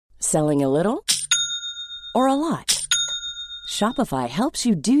Selling a little or a lot? Shopify helps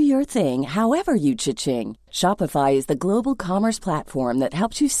you do your thing however you cha-ching. Shopify is the global commerce platform that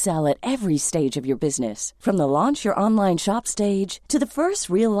helps you sell at every stage of your business. From the launch your online shop stage to the first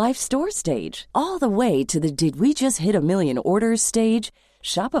real-life store stage, all the way to the did we just hit a million orders stage.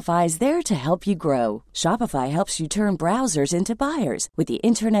 Shopify is there to help you grow. Shopify helps you turn browsers into buyers with the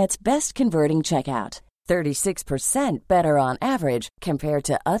internet's best converting checkout. 36% better on average compared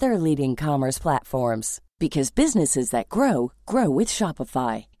to other leading commerce platforms. Because businesses that grow, grow with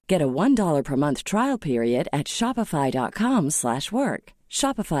Shopify. Get a $1 per month trial period at shopify.com/work.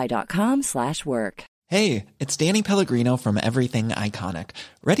 Shopify.com/work. Hey, it's Danny Pellegrino from Everything Iconic.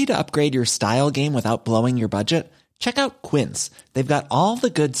 Ready to upgrade your style game without blowing your budget? Check out Quince. They've got all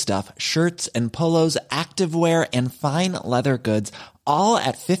the good stuff, shirts and polos, activewear, and fine leather goods, all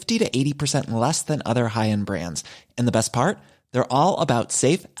at 50 to 80% less than other high-end brands. And the best part? They're all about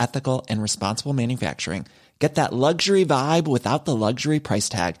safe, ethical, and responsible manufacturing. Get that luxury vibe without the luxury price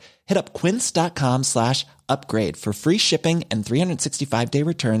tag. Hit up quince.com/upgrade for free shipping and 365-day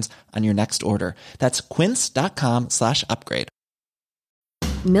returns on your next order. That's quince.com/upgrade.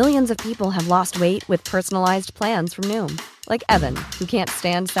 Millions of people have lost weight with personalized plans from Noom. Like Evan, who can't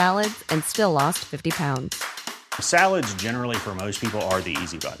stand salads and still lost 50 pounds. Salads generally for most people are the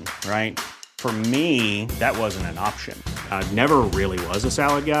easy button, right? For me, that wasn't an option. I never really was a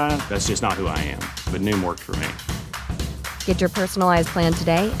salad guy. That's just not who I am. But Noom worked for me. Get your personalized plan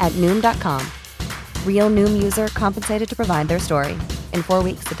today at Noom.com. Real Noom user compensated to provide their story. In 4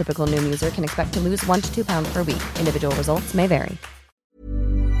 weeks, the typical Noom user can expect to lose 1 to 2 pounds per week. Individual results may vary.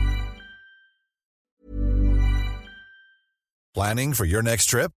 Planning for your next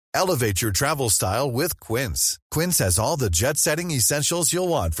trip? Elevate your travel style with Quince. Quince has all the jet-setting essentials you'll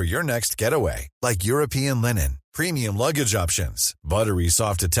want for your next getaway, like European linen, premium luggage options, buttery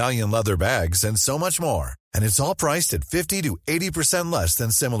soft Italian leather bags, and so much more. And it's all priced at 50 to 80% less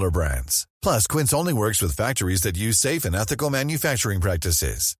than similar brands. Plus, Quince only works with factories that use safe and ethical manufacturing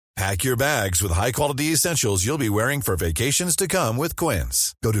practices. Pack your bags with high-quality essentials you'll be wearing for vacations to come with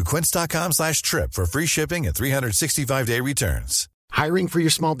Quince. Go to quince.com/trip for free shipping and 365-day returns. Hiring for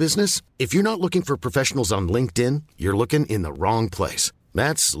your small business? If you're not looking for professionals on LinkedIn, you're looking in the wrong place.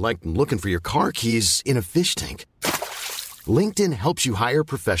 That's like looking for your car keys in a fish tank. LinkedIn helps you hire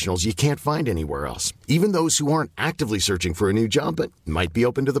professionals you can't find anywhere else, even those who aren't actively searching for a new job but might be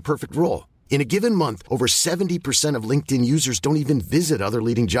open to the perfect role. In a given month, over 70% of LinkedIn users don't even visit other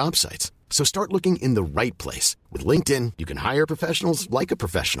leading job sites. So start looking in the right place. With LinkedIn, you can hire professionals like a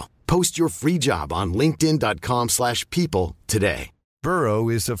professional. Post your free job on linkedin.com/people today.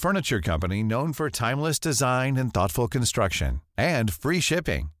 Burrow is a furniture company known for timeless design and thoughtful construction, and free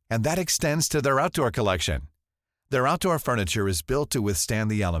shipping, and that extends to their outdoor collection. Their outdoor furniture is built to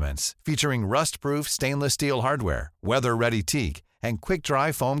withstand the elements, featuring rust-proof stainless steel hardware, weather-ready teak, and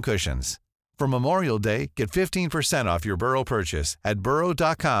quick-dry foam cushions. For Memorial Day, get 15% off your Burrow purchase at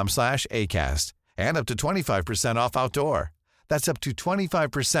burrow.com/acast, and up to 25% off outdoor. That's up to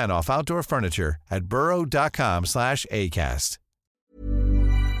 25% off outdoor furniture at burrow.com/acast.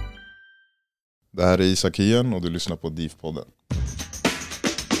 Det här är Isak igen och du lyssnar på DIF-podden.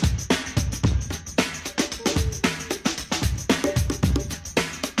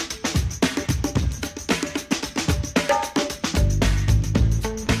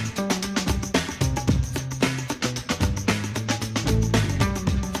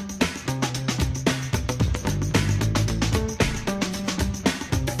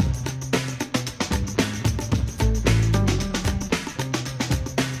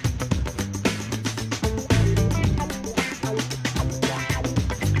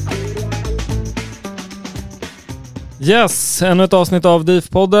 Yes, ännu ett avsnitt av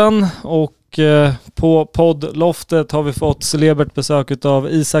DIF-podden och på poddloftet har vi fått celebert besök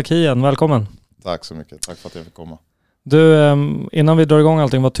av Isak Hien. Välkommen. Tack så mycket, tack för att jag fick komma. Du, innan vi drar igång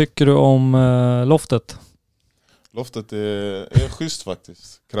allting, vad tycker du om loftet? Loftet är schysst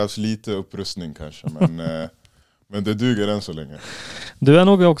faktiskt. Krävs lite upprustning kanske, men det duger än så länge. Du är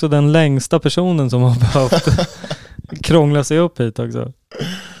nog också den längsta personen som har behövt krångla sig upp hit också.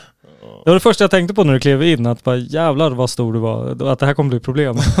 Det var det första jag tänkte på när du klev in, att bara jävlar vad stor du var, att det här kommer bli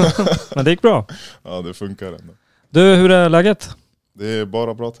problem. Men det gick bra. Ja, det funkar ändå. Du, hur är läget? Det är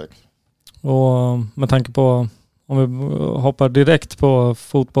bara bra, tack. Och med tanke på, om vi hoppar direkt på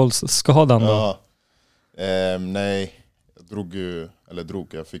fotbollsskadan då. Ja, nej,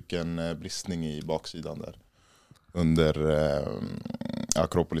 jag fick en bristning i baksidan där under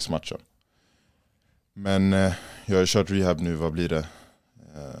Akropolis-matchen. Men jag har kört rehab nu, vad blir det?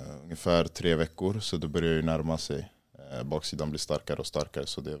 Ungefär 3 veckor, så det börjar ju närma sig Baksidan blir starkare och starkare,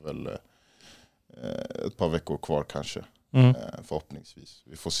 så det är väl ett par veckor kvar kanske. Förhoppningsvis.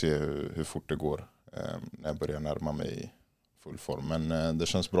 Vi får se hur fort det går när jag börjar närma mig i full form. Men det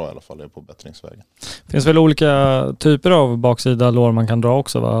känns bra i alla fall, jag är på bättringsvägen. Det finns väl olika typer av baksida lår man kan dra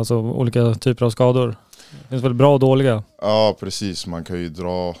också, va? Alltså olika typer av skador. Det finns väl bra och dåliga? Ja, precis. Man kan ju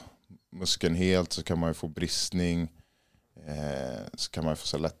dra muskeln helt, så kan man ju få bristning. Så kan man ju få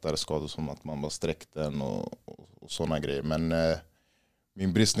så lättare skador som att man bara sträckt den och sådana grejer. Men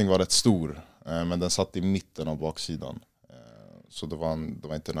min bristning var rätt stor, men den satt i mitten av baksidan. Så det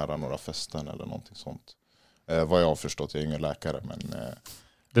var inte nära några fästen eller någonting sånt. Vad jag har förstått, jag är ingen läkare. Men,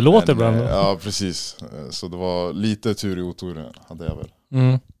 det låter bra. Ja, precis. Så det var lite tur i oturen, hade jag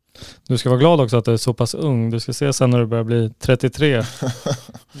väl. Du ska vara glad också att du är så pass ung. Du ska se sen när du börjar bli 33.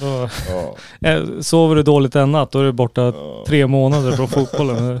 Då sover du dåligt en natt, då är du borta 3 månader från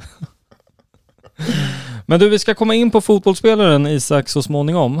fotbollen. Men du, vi ska komma in på fotbollsspelaren Isak så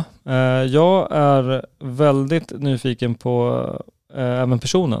småningom. Jag är väldigt nyfiken på även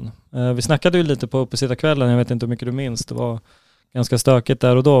personen. Vi snackade ju lite på uppesittarkvällen, jag vet inte hur mycket du minns. Det var ganska stökigt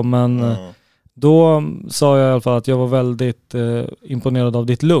där och då, men då sa jag i alla fall att jag var väldigt imponerad av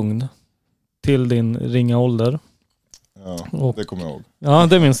ditt lugn till din ringa ålder. Ja, det kommer jag ihåg. Ja,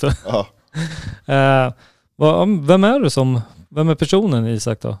 det minns du. Ja. Vem är personen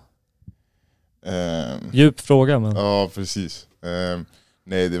Isak då? Djup fråga. Men. Ja, precis.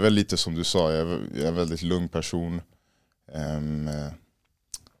 Nej, det är väl lite som du sa. Jag är en väldigt lugn person.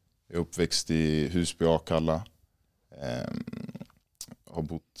 Jag är uppväxt i Husby och Akalla. Har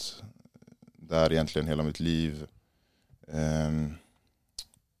bott där egentligen hela mitt liv.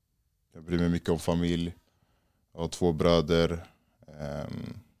 Jag bryr mig mycket om familj. Jag har 2 bröder.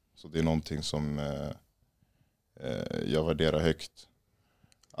 Så det är någonting som jag värderar högt.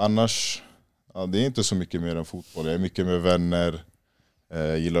 Annars, det är inte så mycket mer än fotboll. Jag är mycket med vänner.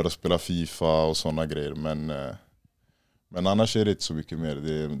 Gillar att spela FIFA och sådana grejer. Men annars är det inte så mycket mer.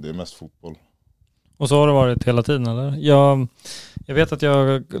 Det är mest fotboll. Och så har det varit hela tiden, eller? Jag vet att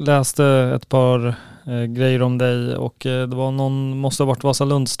jag läste ett par grejer om dig, och det var måste ha varit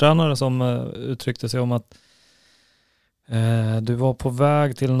Vasalundstränare som uttryckte sig om att du var på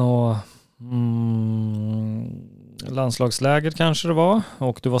väg till något landslagsläger kanske det var,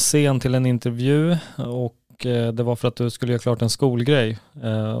 och du var sen till en intervju, och det var för att du skulle göra klart en skolgrej,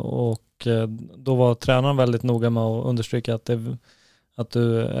 och då var tränaren väldigt noga med att understryka att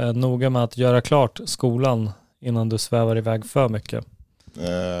du är noga med att göra klart skolan innan du svävar iväg för mycket.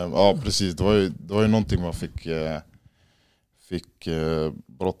 Ja, precis. Det var ju någonting man fick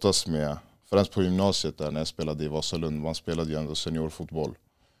brottas med. Främst på gymnasiet där när jag spelade i Vasalund. Man spelade ju ändå seniorfotboll.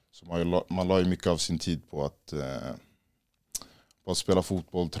 Så man la ju mycket av sin tid på att spela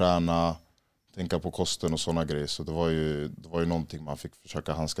fotboll, träna, tänka på kosten och sådana grejer. Så det var ju någonting man fick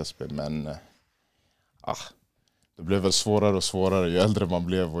försöka handskas med. Men det blev väl svårare och svårare. Ju äldre man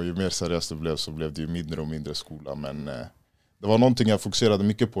blev och ju mer seriöst det blev, så blev det ju mindre och mindre skola. Men det var någonting jag fokuserade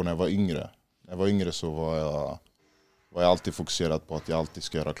mycket på när jag var yngre. När jag var yngre så var jag alltid fokuserad på att jag alltid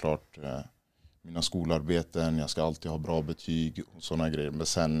ska göra klart mina skolarbeten. Jag ska alltid ha bra betyg och sådana grejer. Men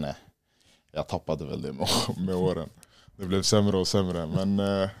sen, jag tappade väl det med åren. Det blev sämre och sämre. Men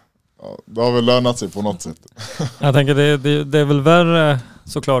det har väl lönat sig på något sätt. Jag tänker det är väl värre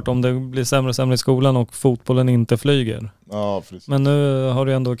såklart om det blir sämre och sämre i skolan och fotbollen inte flyger. Ja, precis. Men nu har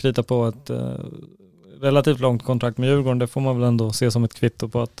du ändå kritat på ett relativt långt kontrakt med Djurgården. Det får man väl ändå se som ett kvitto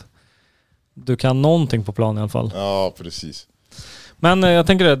på att du kan någonting på plan i alla fall. Ja, precis. Men jag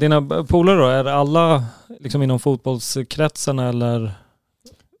tänker det, dina polare då, är alla liksom inom fotbollskretsen eller?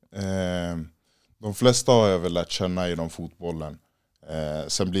 De flesta har jag väl lärt känna inom fotbollen.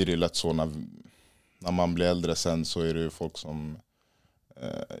 Sen blir det ju lätt så när man blir äldre sen, så är det ju folk som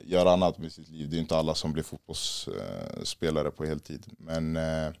gör annat med sitt liv. Det är inte alla som blir fotbollsspelare på heltid.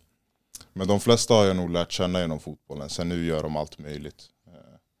 Men de flesta har jag nog lärt känna inom fotbollen. Sen nu gör de allt möjligt.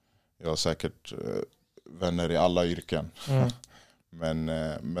 Jag har säkert vänner i alla yrken.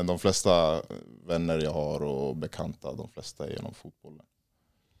 Men de flesta vänner jag har och bekanta, de flesta är genom fotbollen.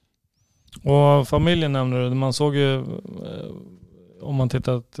 Och familjen nämner du. Man såg ju, om man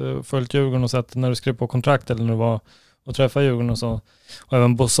tittat, följt Djurgården och sett när du skrev på kontrakt eller när du var och träffade Djurgården och så. Och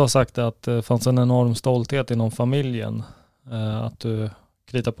även Bosse har sagt att det fanns en enorm stolthet inom familjen. Att du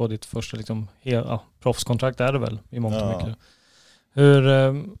kritar på ditt första liksom, proffskontrakt är det väl i mångt och mycket.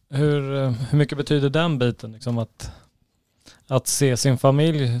 Hur mycket betyder den biten? Liksom att se sin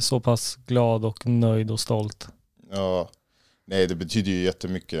familj så pass glad och nöjd och stolt? Ja, nej, det betyder ju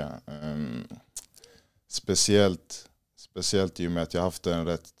jättemycket. Speciellt i och med att jag haft en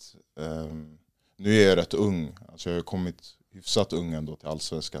rätt... nu är jag rätt ung. Alltså jag har kommit hyfsat ung ändå till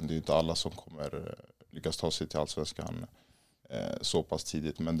Allsvenskan. Det är ju inte alla som kommer lyckas ta sig till Allsvenskan så pass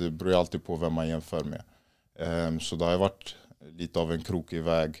tidigt. Men det beror ju alltid på vem man jämför med. Så det har varit lite av en krokig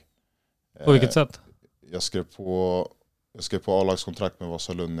väg. På vilket sätt? Jag skrev på A-lagskontrakt med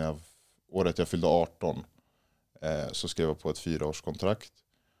Vasalund året jag fyllde 18. Så skrev jag på ett 4-årskontrakt.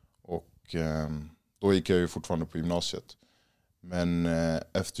 Och då gick jag ju fortfarande på gymnasiet. Men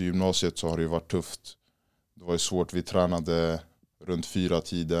efter gymnasiet så har det ju varit tufft. Det var ju svårt, vi tränade runt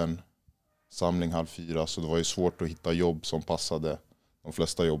 4-tiden, samling 3:30, så det var ju svårt att hitta jobb som passade. De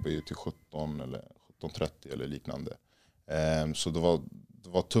flesta jobb är ju till 17 eller 17:30 eller liknande. Så det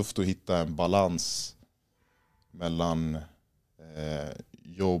var tufft att hitta en balans mellan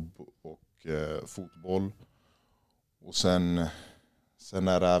jobb och fotboll. Och sen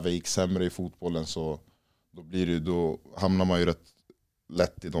när det även gick sämre i fotbollen så då hamnar man ju rätt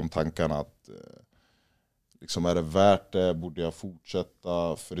lätt i de tankarna att liksom, är det värt det? Borde jag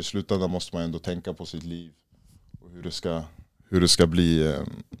fortsätta? För i slutändan måste man ändå tänka på sitt liv och hur det ska bli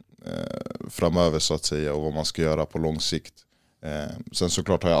framöver så att säga, och vad man ska göra på lång sikt. Sen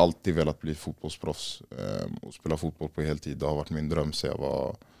såklart har jag alltid velat bli fotbollsproffs och spela fotboll på heltid. Det har varit min dröm så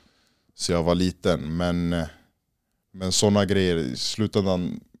jag var liten. Men sådana grejer i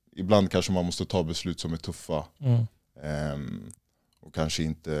slutändan, ibland kanske man måste ta beslut som är tuffa. Och kanske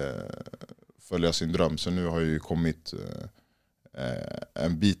inte följa sin dröm. Så nu har jag ju kommit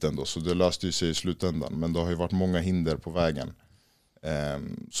en bit ändå, så det löste ju sig i slutändan. Men det har ju varit många hinder på vägen.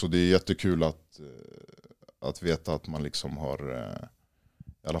 Så det är jättekul att veta att man liksom har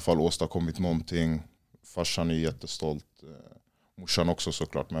i alla fall åstadkommit någonting. Farsan är jättestolt. Morsan också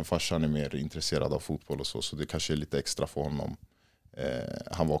såklart, men farsan är mer intresserad av fotboll och så det kanske är lite extra för honom.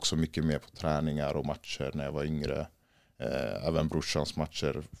 Han var också mycket med på träningar och matcher när jag var yngre. Även brorsans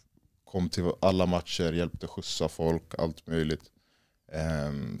matcher. Kom till alla matcher, hjälpte skjutsa folk, allt möjligt.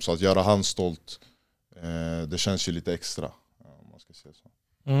 Så att göra han stolt, det känns ju lite extra, om man ska säga så.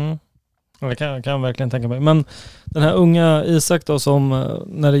 Det kan jag verkligen tänka mig. Men den här unga Isak då, som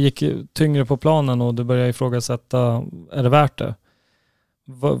när det gick tyngre på planen och du började ifrågasätta, är det värt det?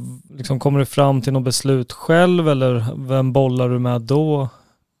 Liksom, kommer du fram till något beslut själv, eller vem bollar du med då?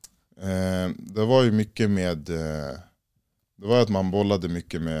 Det var ju mycket det var att man bollade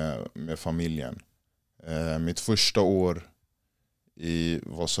mycket med familjen. Mitt första år i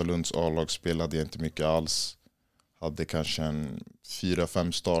Vasalunds A-lag spelade jag inte mycket alls. Hade kanske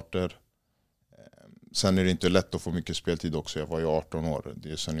 4-5 starter. Sen är det inte lätt att få mycket speltid också. Jag var ju 18 år.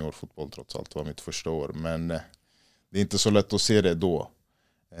 Det är seniorfotboll trots allt. Det var mitt första år. Men det är inte så lätt att se det då.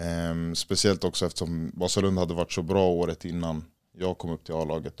 Speciellt också eftersom Vasalund hade varit så bra året innan jag kom upp till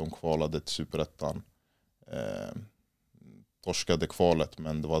A-laget. De kvalade till Superettan. Torskade kvalet,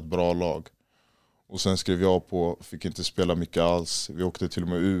 men det var ett bra lag. Och sen skrev jag på, fick inte spela mycket alls. Vi åkte till och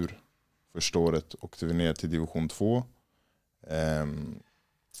med ur första året. Åkte vi ner till division 2.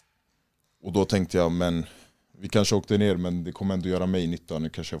 Och då tänkte jag, men vi kanske åkte ner, men det kommer ändå göra mig nytta. Nu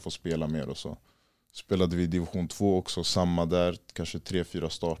kanske jag får spela mer och så. Spelade vi i division 2 också, samma där. Kanske 3-4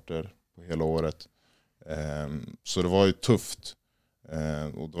 starter på hela året. Så det var ju tufft.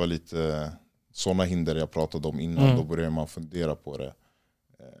 Och det var lite sådana hinder jag pratade om innan. Då börjar man fundera på det.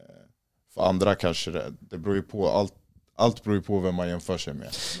 För andra kanske det beror ju på, allt beror ju på vem man jämför sig med.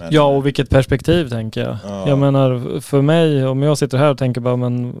 Men, ja, och vilket perspektiv tänker jag. Ja. Jag menar, för mig, om jag sitter här och tänker bara,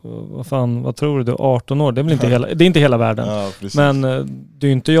 men vad tror du? Du är 18 år, det är väl inte det är inte hela världen. Ja, men det är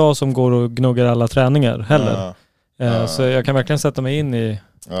ju inte jag som går och gnuggar alla träningar heller. Så jag kan verkligen sätta mig in i...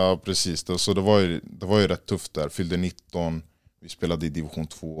 Ja, precis. Så det var ju rätt tufft där. Fyllde 19, vi spelade i division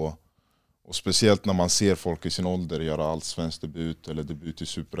 2. Och speciellt när man ser folk i sin ålder göra allsvensk debut eller debut i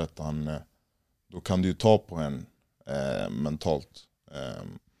Superettan, då kan det ju ta på en mentalt.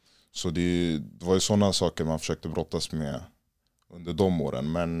 Så det var ju sådana saker man försökte brottas med under de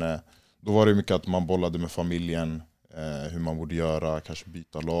åren. Men då var det mycket att man bollade med familjen, hur man borde göra, kanske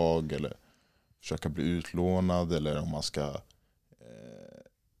byta lag eller försöka bli utlånad, eller om man ska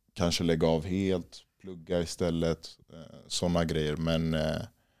kanske lägga av helt, plugga istället, sådana grejer.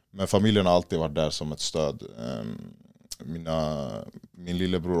 Men familjen har alltid varit där som ett stöd. Min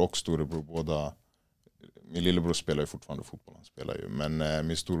lillebror och storebror båda. Min lillebror spelar ju fortfarande fotboll, han spelar ju. Men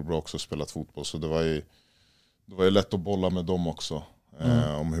min storebror har också spelat fotboll, så det var ju lätt att bolla med dem också.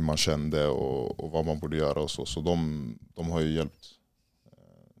 Om hur man kände och vad man borde göra och så. Så de har ju hjälpt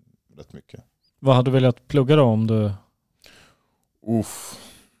rätt mycket. Vad hade du velat plugga då om du...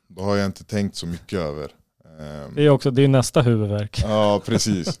 Då har jag inte tänkt så mycket över. Det är nästa huvudvärk. Ja,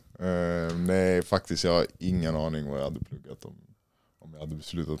 precis. Nej, faktiskt jag har ingen aning vad jag hade pluggat om om jag hade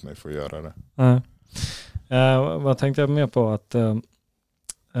beslutat mig för att göra det. Vad tänkte jag mer på? Att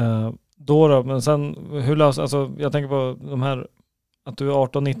då, men sen hur alltså jag tänker på de här, att du är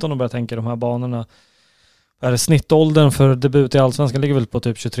 18-19 och börjar tänka de här banorna. Är det snittåldern för debut i Allsvenskan ligger väl på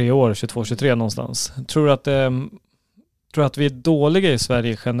typ 23 år, 22-23 någonstans. Tror du att vi är dåliga i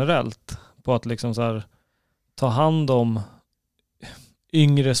Sverige generellt på att liksom så här ta hand om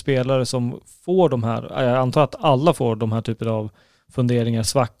yngre spelare som får de här, jag antar att alla får de här typer av funderingar,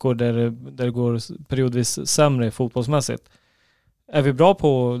 svackor där det går periodvis sämre fotbollsmässigt. Är vi bra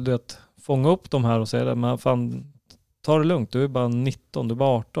på att fånga upp de här och säga det, men fan, ta det lugnt, du är bara 19, du är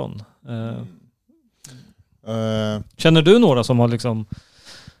bara 18. Känner du några som har liksom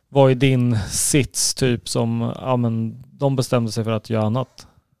var i din sits typ som men de bestämde sig för att göra annat?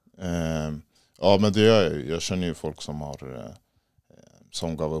 Ja, men det gör jag. Jag känner ju folk som har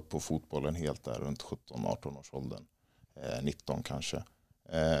som gav upp på fotbollen helt där runt 17-18 års åldern. 19 kanske.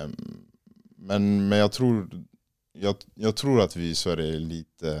 Men jag tror att vi i Sverige är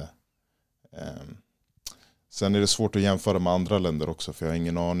lite sen är det svårt att jämföra med andra länder också, för jag har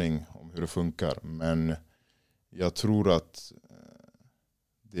ingen aning om hur det funkar, men jag tror att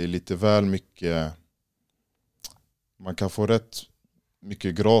det är lite väl mycket, man kan få rätt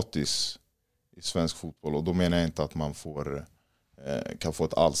mycket gratis i svensk fotboll, och då menar jag inte att man kan få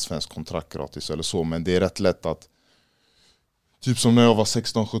ett allsvenskt kontrakt gratis eller så, men det är rätt lätt att typ som när jag var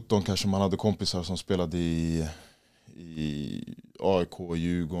 16-17 kanske man hade kompisar som spelade i AIK,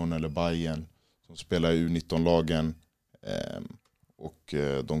 Djurgården eller Bayern som spelar i U19-lagen och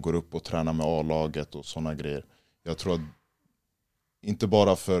de går upp och tränar med A-laget och sådana grejer. Jag tror att inte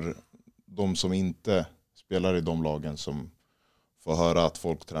bara för de som inte spelar i de lagen som får höra att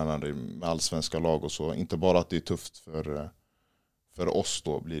folk tränar med allsvenska lag och så, inte bara att det är tufft för oss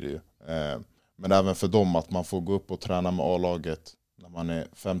då blir det ju. Men även för dem att man får gå upp och träna med A-laget när man är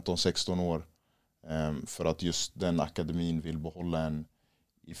 15-16 år för att just den akademin vill behålla en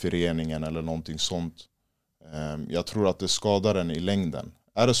i föreningen eller någonting sånt. Jag tror att det skadar en i längden.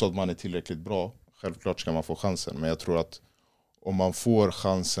 Är det så att man är tillräckligt bra, självklart ska man få chansen, men jag tror att om man får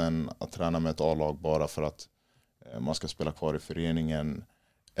chansen att träna med ett A-lag bara för att man ska spela kvar i föreningen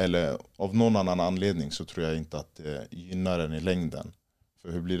eller av någon annan anledning, så tror jag inte att det gynnar en i längden.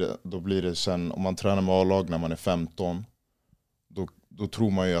 För hur blir det? Då blir det sen, om man tränar med A-lag när man är 15, då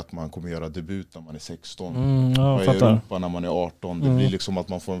tror man ju att man kommer göra debut när man är 16. I Europa när man är 18. Det blir liksom att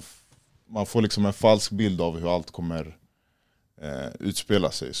man får liksom en falsk bild av hur allt kommer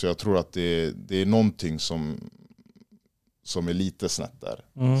utspela sig. Så jag tror att det är någonting som är lite snett där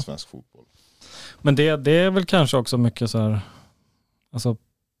i svensk fotboll. Men det är väl kanske också mycket så här, alltså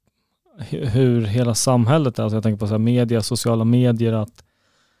hur hela samhället är. Alltså jag tänker på så här media, sociala medier, att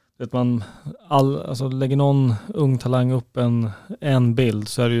man alltså lägger någon ung talang upp en bild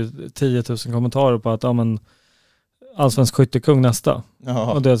så är det ju 10 000 kommentarer på att allsvensk skyttekung nästa.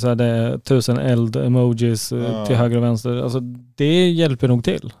 Jaha. Och det är så här, det är 1000 eld-emojis till höger och vänster. Alltså det hjälper nog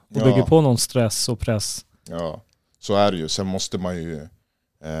till. Och bygger på någon stress och press. Ja, så är det ju. Sen måste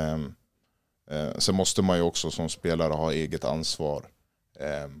man ju också som spelare ha eget ansvar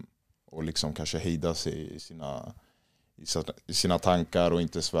och liksom kanske hejda sig i sina tankar och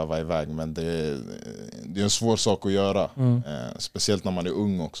inte sväva iväg. Men det är en svår sak att göra. Speciellt när man är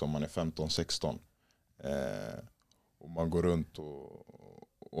ung också, om man är 15-16. Och man går runt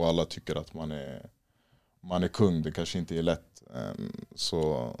och alla tycker att man är kung. Det kanske inte är lätt.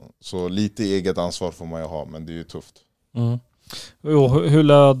 Så lite eget ansvar får man ju ha, men det är ju tufft. Hur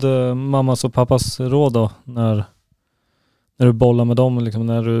löd mammas och pappas råd då när du bollar med dem? Liksom,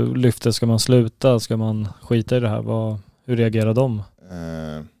 när du lyfter, ska man sluta? Ska man skita i det här? Hur reagerar de?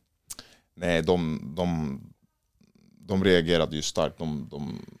 Nej, de reagerade ju starkt.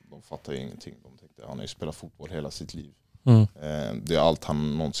 De fattar ju ingenting. De tänkte, han har ju spelat fotboll hela sitt liv. Det är allt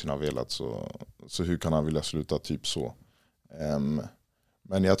han någonsin har velat. Så hur kan han vilja sluta? Typ så.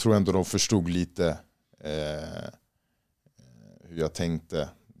 Men jag tror ändå de förstod lite hur jag tänkte.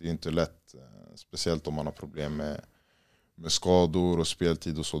 Det är inte lätt. Speciellt om man har problem med skador och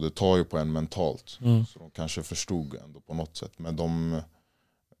speltid och så. Det tar ju på en mentalt. Så de kanske förstod ändå på något sätt. Men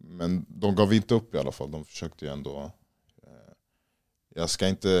de gav inte upp i alla fall. De försökte ju ändå. Jag ska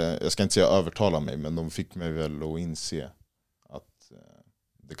inte säga övertala mig, men de fick mig väl att inse att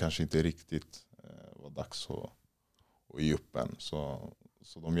det kanske inte riktigt var dags att ge upp än. Så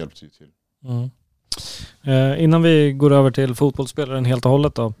de hjälpte ju till. Innan vi går över till fotbollsspelaren helt och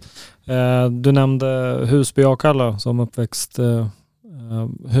hållet då. Du nämnde Husby Akalla som uppväxt.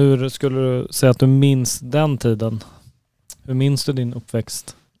 Hur skulle du säga att du minns den tiden? Hur minns du din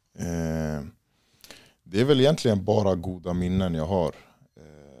uppväxt? Det är väl egentligen bara goda minnen jag har.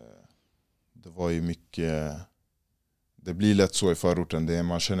 Det var ju mycket... Det blir lätt så i förorten.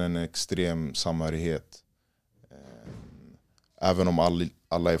 Man känner en extrem samhörighet. Även om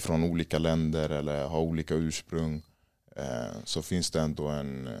alla är från olika länder eller har olika ursprung, så finns det ändå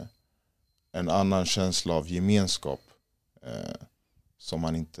en annan känsla av gemenskap som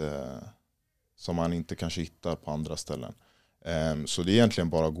man inte kanske hittar på andra ställen. Så det är egentligen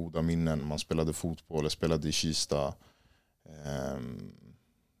bara goda minnen. Man spelade fotboll, jag spelade i Kista.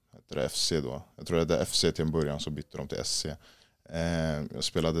 Det FC då. Jag tror det är FC till en början, så bytte de till SC. Jag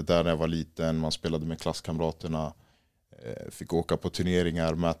spelade där när jag var liten. Man spelade med klasskamraterna. Fick åka på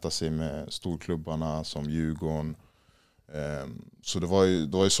turneringar, mäta sig med storklubbarna som Djurgården. Så det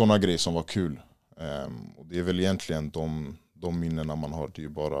var ju sådana grejer som var kul. Och det är väl egentligen de minnena man har. Det är ju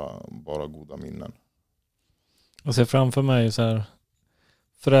bara goda minnen. Jag ser framför mig så här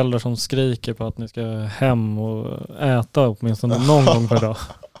föräldrar som skriker på att ni ska hem och äta åtminstone någon gång per dag.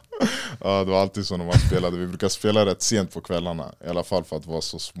 Ja, det var alltid så när man spelade. Vi brukar spela rätt sent på kvällarna. I alla fall för att vara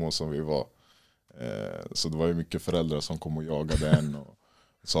så små som vi var. Så det var ju mycket föräldrar som kom och jagade en och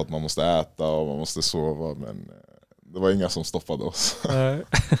sa att man måste äta och man måste sova. Men det var inga som stoppade oss.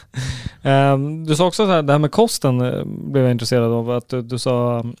 Du sa också så här, det här med kosten blev jag intresserad av. Att du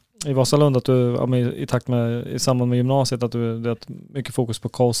sa i Vasalund att du i samband med gymnasiet att du hade mycket fokus på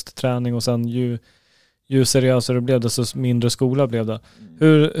kost, träning, och sen ju seriösare det blev, desto mindre skola blev det.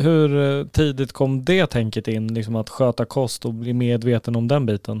 Hur tidigt kom det tänket in, liksom att sköta kost och bli medveten om den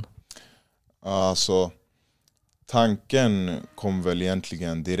biten? Alltså, tanken kom väl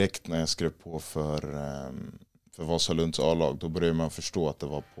egentligen direkt när jag skrev på för Vasalunds A-lag. Då började man förstå att det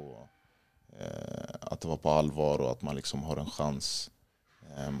var på allvar och att man liksom har en chans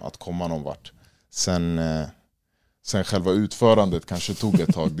att komma någon vart. Sen själva utförandet kanske tog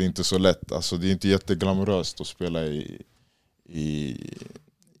ett tag. Det är inte så lätt. Alltså, det är inte jätteglamoröst att spela i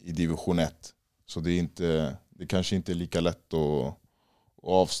division 1. Så det kanske inte är lika lätt att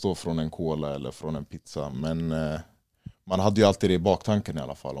avstå från en cola eller från en pizza. Men man hade ju alltid det i baktanken i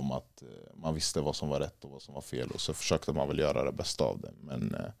alla fall, om att man visste vad som var rätt och vad som var fel. Och så försökte man väl göra det bästa av det.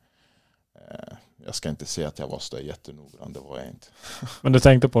 Men jag ska inte säga att jag var så jättenoggrann, det var jag inte. Men du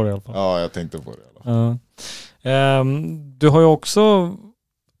tänkte på det i alla fall? Ja, jag tänkte på det i alla fall. Du har ju också,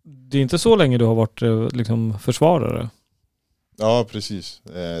 det är inte så länge du har varit liksom försvarare. Ja, precis.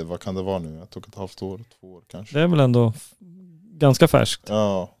 Vad kan det vara nu? Jag tog 1,5 år, 2 år kanske. Det är väl ändå ganska färskt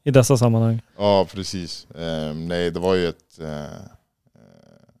i dessa sammanhang. Ja, precis. Nej, det var ju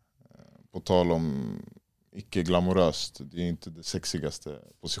på tal om icke-glamoröst. Det är inte det sexigaste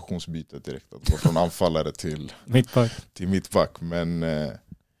positionsbytet direkt. Att gå från anfallare till mittback. Men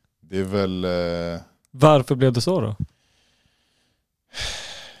det är väl... Varför blev det så då?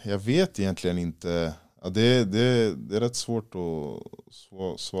 Jag vet egentligen inte. Ja, det är rätt svårt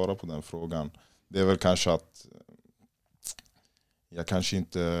att svara på den frågan. Det är väl kanske att jag kanske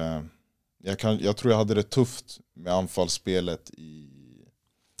inte... Jag tror jag hade det tufft med anfallsspelet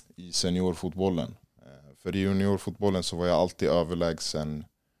i seniorfotbollen. För i juniorfotbollen så var jag alltid överlägsen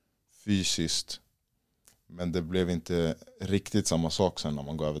fysiskt. Men det blev inte riktigt samma sak sen när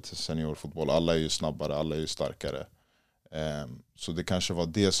man går över till seniorfotboll. Alla är ju snabbare, alla är ju starkare. Så det kanske var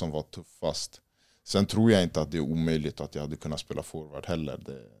det som var tuffast. Sen tror jag inte att det är omöjligt att jag hade kunnat spela forward heller.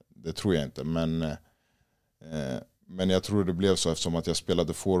 Det tror jag inte. Men jag tror det blev så eftersom att jag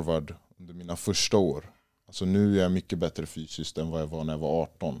spelade forward under mina första år. Alltså nu är jag mycket bättre fysiskt än vad jag var när jag var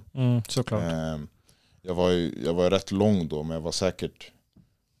 18. Såklart. Jag var rätt lång då, men jag var säkert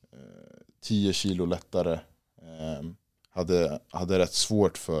 10 kilo lättare. Hade rätt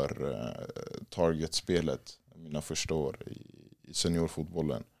svårt för targetspelet mina första år i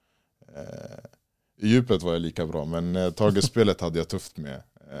seniorfotbollen. I djupet var jag lika bra, men targetspelet hade jag tufft med.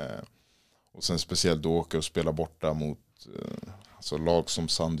 Och sen speciellt då åka och spela borta mot alltså lag som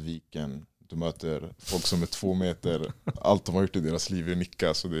Sandviken. Du möter folk som är 2 meter. Allt de har gjort i deras liv är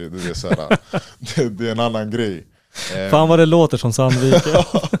nicka. Så det är så här, det är en annan grej. Fan vad det låter som Sandviken.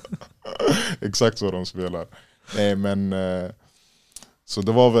 Exakt så de spelar. Nej, men så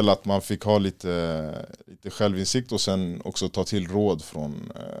det var väl att man fick ha lite självinsikt och sen också ta till råd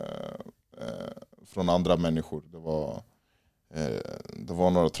från andra människor. Det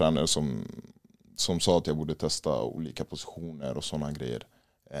var några tränare som sa att jag borde testa olika positioner och sådana grejer.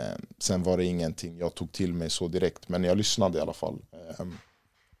 Sen var det ingenting jag tog till mig så direkt, men jag lyssnade i alla fall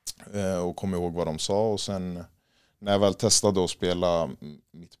och kom ihåg vad de sa. Och sen när jag väl testade att spela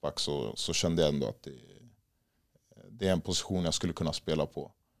mittback så kände jag ändå att det är en position jag skulle kunna spela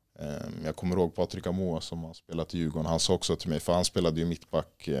på. Jag kommer ihåg Patrik Amoa som har spelat i Djurgården. Han sa också till mig, för han spelade ju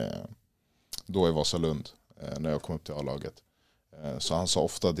mittback då i Vasalund när jag kom upp till A-laget. Så han sa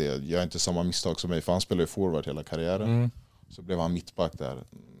ofta det, gör inte samma misstag som mig, för han spelade ju forward hela karriären. Så blev han mittback där.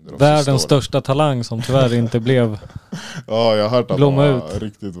 Världens största talang som tyvärr inte blev. Ja, jag har hört att han var ut.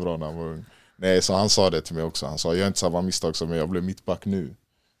 riktigt bra när han var ung. Nej, så han sa det till mig också. Han sa, gör inte samma misstag som mig, jag blev mittback nu.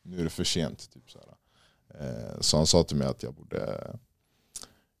 Nu är det för sent. Typ så här. Så han sa till mig att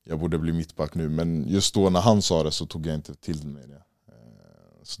jag borde bli mittback nu. Men just då när han sa det så tog jag inte till mig det.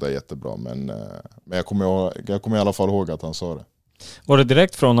 Så det är jättebra. Men jag kommer i alla fall ihåg att han sa det. Var det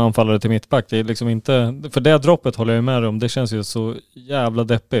direkt från anfallare till mittback? Det är liksom inte, för det droppet håller jag med om. Det känns ju så jävla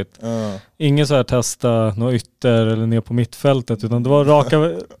deppigt. Ingen så här testa några ytter eller ner på mittfältet, utan det var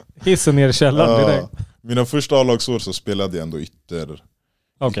raka hissen ner i källaren direkt. Mina första A-lagsår så spelade jag ändå ytter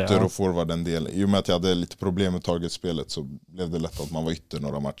och forward en del. I och med att jag hade lite problem med targetspelet så blev det lätt att man var ytter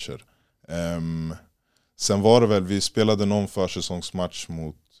några matcher. Sen var det väl, vi spelade någon försäsongsmatch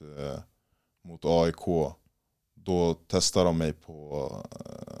mot AIK. Då testade de mig på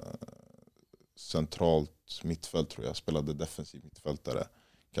centralt mittfält, tror jag. Spelade defensiv mittfältare.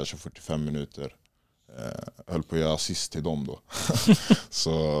 Kanske 45 minuter. Höll på att göra assist till dem då.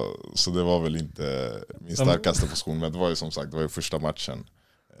 så det var väl inte min starkaste position. Men det var ju som sagt, det var ju första matchen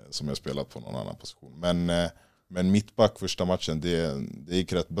som jag spelat på någon annan position. Men mittback första matchen, det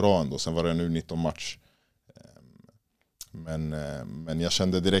gick rätt bra ändå. Sen var det en U19-match. Men jag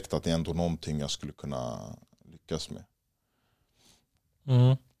kände direkt att det är ändå någonting jag skulle kunna lyckas med.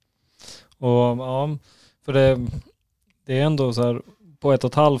 Och ja, för det är ändå så här på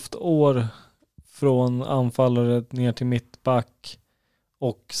 1,5 år från anfallare ner till mittback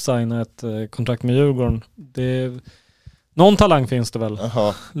och signa ett kontrakt med Djurgården. Någon talang finns det väl?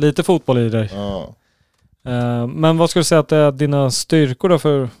 Aha. Lite fotboll i dig. Ja. Men vad skulle du säga att det är dina styrkor då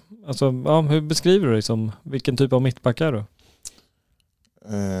för, alltså, ja, hur beskriver du dig som, vilken typ av mittback är du?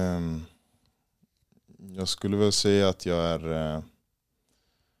 Jag skulle väl säga att jag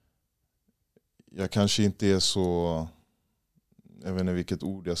kanske inte är så, jag vet inte vilket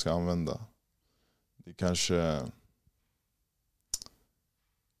ord jag ska använda. Det kanske,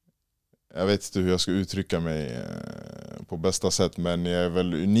 jag vet inte hur jag ska uttrycka mig på bästa sätt, men jag är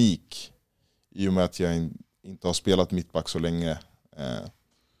väl unik i och med att jag inte har spelat mittback så länge.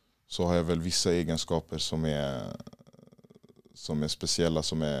 Så har jag väl vissa egenskaper som är speciella,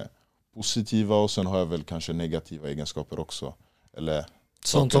 som är positiva, och sen har jag väl kanske negativa egenskaper också. Eller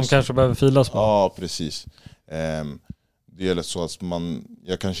sånt som kanske behöver filas på. Ja, precis. Det gäller så att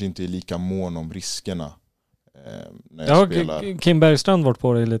jag kanske inte är lika mån om riskerna när jag spelar. Kim Bergstrand varit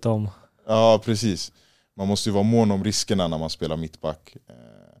på det lite om. Ja, precis. Man måste ju vara mån om riskerna när man spelar mittback.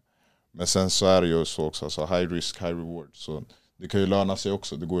 Men sen så är det ju så också, alltså high risk, high reward. Så det kan ju löna sig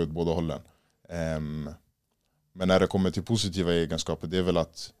också, det går ju åt båda hållen. Men när det kommer till positiva egenskaper, det är väl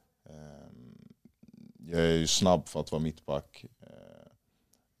att jag är ju snabb för att vara mittback.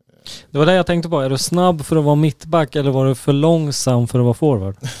 Det var det jag tänkte på. Är du snabb för att vara mittback eller var du för långsam för att vara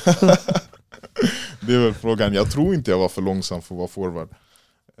forward? Det är väl frågan. Jag tror inte jag var för långsam för att vara forward.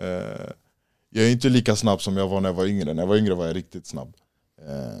 Jag är inte lika snabb som jag var när jag var yngre. När jag var yngre var jag riktigt snabb.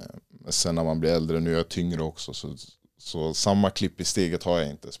 Men sen när man blir äldre, nu är jag tyngre också. Så samma klipp i steget har jag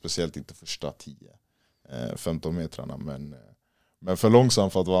inte. Speciellt inte första 10-15 metrarna. Men för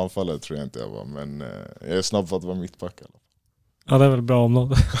långsam för att vara anfallare tror jag inte jag var. Men jag är snabb för att vara mittback. Ja, det är väl bra om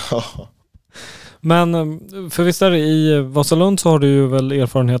något. Men för visst är det, i Vasalund så har du ju väl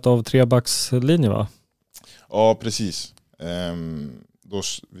erfarenhet av trebackslinje, va? Ja, precis.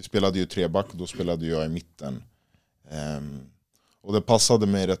 Vi spelade ju treback, då spelade jag i mitten. Och det passade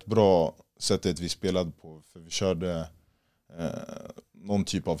mig rätt bra sättet vi spelade på. För vi körde någon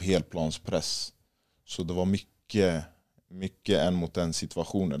typ av helplanspress. Så det var mycket en mot en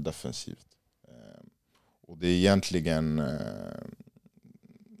situationer defensivt. Och det är egentligen,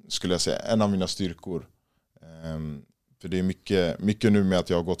 skulle jag säga, en av mina styrkor. För det är mycket nu med att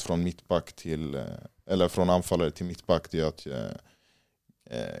jag har gått från mittback till, eller från anfallare till mittback, det är att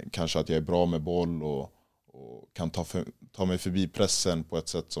kanske att jag är bra med boll och kan ta mig förbi pressen på ett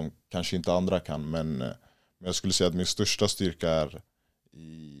sätt som kanske inte andra kan. Men jag skulle säga att min största styrka är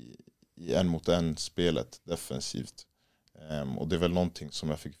i en mot en spelet defensivt. Och det är väl någonting som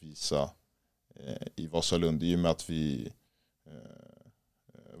jag fick visa i Vasalund, i och med att vi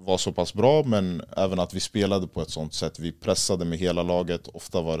var så pass bra, men även att vi spelade på ett sånt sätt. Vi pressade med hela laget.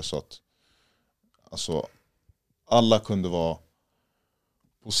 Ofta var det så att alltså, alla kunde vara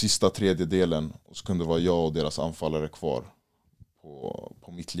på sista tredjedelen och så kunde det vara jag och deras anfallare kvar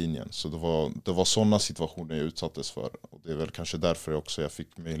på mittlinjen. Så det var sådana situationer jag utsattes för. Och det är väl kanske därför också jag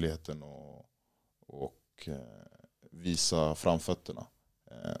fick möjligheten att visa framfötterna.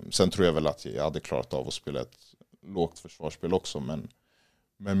 Sen tror jag väl att jag hade klarat av att spela ett lågt försvarsspel också.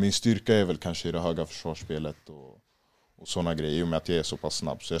 Men min styrka är väl kanske i det höga försvarsspelet och sådana grejer. I och med att jag är så pass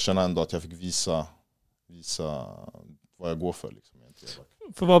snabb. Så jag känner ändå att jag fick visa vad jag går för. Liksom.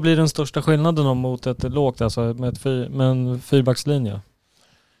 För vad blir den största skillnaden om mot ett lågt, alltså med en fyrbackslinje?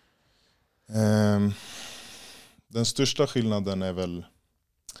 Den största skillnaden är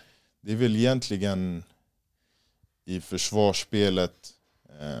väl egentligen i försvarsspelet.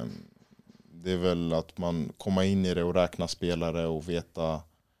 Det är väl att man kommer in i det och räkna spelare och veta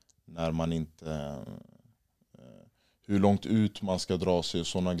när man inte hur långt ut man ska dra sig och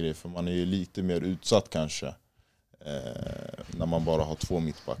sådana grejer, för man är ju lite mer utsatt kanske när man bara har 2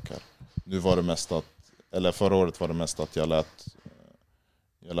 mittbackar. Nu var det mest förra året var det mest att jag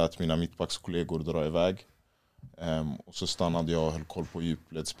lät mina mittbackskollegor dra iväg. Och så stannade jag och höll koll på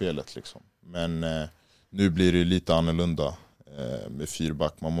djupledsspelet liksom. Men nu blir det lite annorlunda med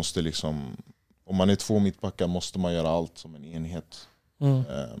 4-back. Man måste liksom, om man är 2 mittbackar måste man göra allt som en enhet.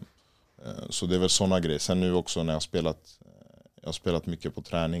 Så det är väl sådana grejer. Sen nu också när jag har spelat mycket på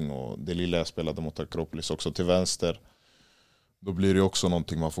träning, och det lilla jag spelade mot Akropolis också till vänster, då blir det också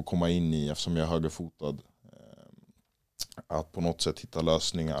någonting man får komma in i eftersom jag är högerfotad. Att på något sätt hitta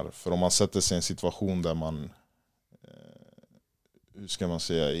lösningar. För om man sätter sig i en situation där man hur ska man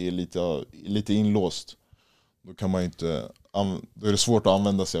säga, är lite inlåst, då kan man inte, då är det svårt att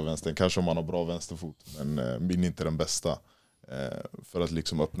använda sig av vänstern, kanske om man har bra vänsterfot, men blir inte den bästa för att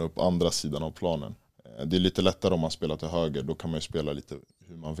liksom öppna upp andra sidan av planen. Det är lite lättare om man spelar till höger, då kan man ju spela lite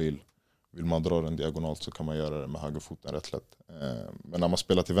hur man vill. Vill man dra den diagonalt så kan man göra det med högerfoten rätt lätt. Men när man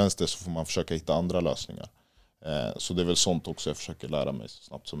spelar till vänster så får man försöka hitta andra lösningar. Så det är väl sånt också jag försöker lära mig så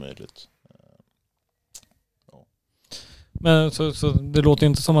snabbt som möjligt. Men så det låter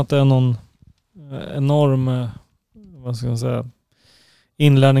inte som att det är någon enorm, vad ska man säga,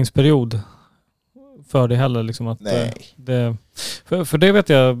 inlärningsperiod för det heller liksom, att nej. För det vet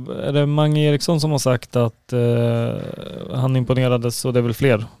jag, är det Mange Eriksson som har sagt att han imponerades, och det är väl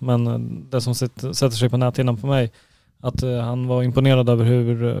fler, men det som sätter sig på näthinnan på mig, att han var imponerad över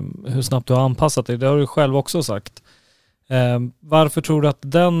hur snabbt du har anpassat dig. Det har du själv också sagt. Varför tror du att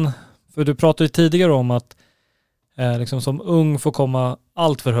för du pratade ju tidigare om att liksom som ung får komma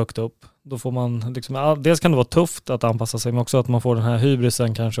allt för högt upp. Då får man liksom, dels kan det vara tufft att anpassa sig, men också att man får den här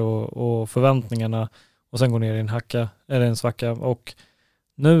hybrisen kanske och förväntningarna, och sen går ner i en hacka eller en svacka. Och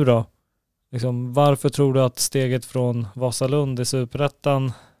nu då, liksom, varför tror du att steget från Vasalund i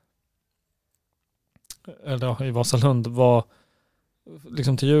Superettan, eller ja, i Vasalund, var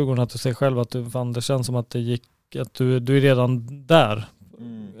liksom till Djurgården, att du ser själv att det känns som att det gick, att du är redan där,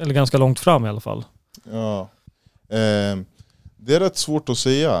 eller ganska långt fram i alla fall. Ja. Det är rätt svårt att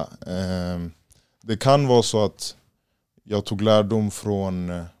säga. Det kan vara så att jag tog lärdom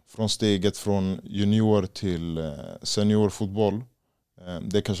från steget från junior till seniorfotboll.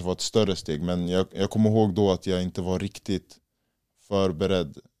 Det kanske var ett större steg, men jag kommer ihåg då att jag inte var riktigt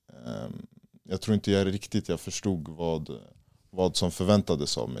förberedd. Jag tror inte jag förstod vad som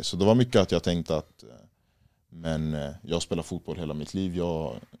förväntades av mig. Så det var mycket att jag tänkte att jag spelar fotboll hela mitt liv.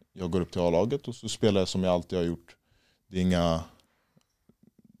 Jag går upp till A-laget och så spelar jag som jag alltid har gjort. Det är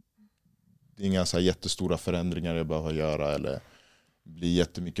inga så här jättestora förändringar jag behöver göra eller bli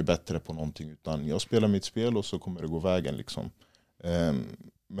jättemycket bättre på någonting, utan jag spelar mitt spel och så kommer det gå vägen liksom.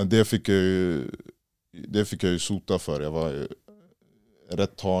 Men det fick jag ju sota för. Jag var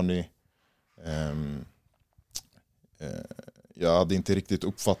rätt tanig. Jag hade inte riktigt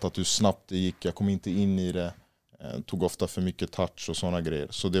uppfattat hur snabbt det gick. Jag kom inte in i det. Tog ofta för mycket touch och sådana grejer.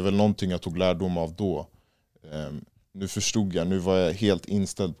 Så det är väl någonting jag tog lärdom av då. Nu förstod jag. Nu var jag helt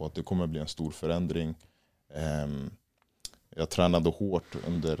inställd på att det kommer bli en stor förändring. Jag tränade hårt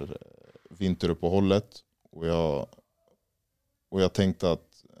under vinteruppehållet. Och jag tänkte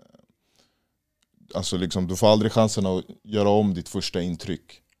att alltså liksom, du får aldrig chansen att göra om ditt första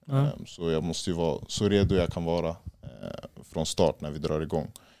intryck. Så jag måste ju vara så redo jag kan vara från start när vi drar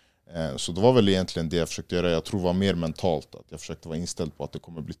igång. Så det var väl egentligen det jag försökte göra. Jag tror det var mer mentalt, att jag försökte vara inställd på att det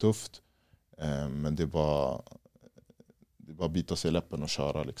kommer bli tufft. Men det är bara bita sig i läppen och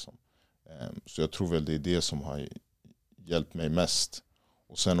köra liksom. Så jag tror väl det är det som har hjälpt mig mest.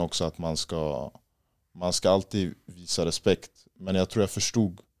 Och sen också att man ska alltid visa respekt. Men jag tror jag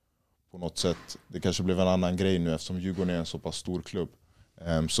förstod på något sätt, det kanske blev en annan grej nu eftersom Djurgården är en så pass stor klubb.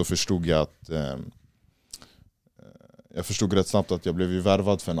 Så förstod jag att jag förstod rätt snabbt att jag blev ju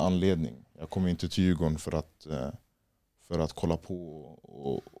värvad för en anledning. Jag kom inte till Djurgården för att kolla på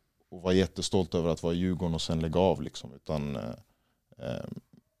och vara jättestolt över att vara i Djurgården och sen lägga av liksom. Utan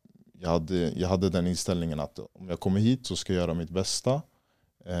jag hade den inställningen att om jag kommer hit så ska jag göra mitt bästa.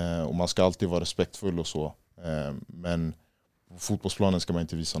 Och man ska alltid vara respektfull och så. Men på fotbollsplanen ska man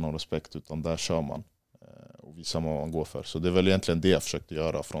inte visa någon respekt, utan där kör man och visar vad man går för. Så det är väl egentligen det jag försökte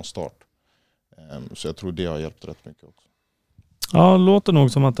göra från start. Så jag tror det har hjälpt rätt mycket också. Ja, det låter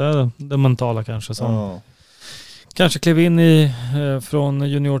nog som att det är det mentala kanske som kanske klev in i från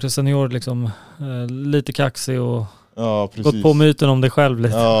junior till senior liksom, lite kaxig och gått på myten om dig själv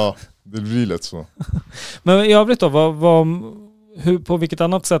lite. Ja, det blir lätt så. Men i övrigt då, på vilket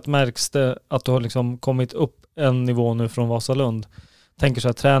annat sätt märks det att du har liksom kommit upp en nivå nu från Vasalund? Tänker så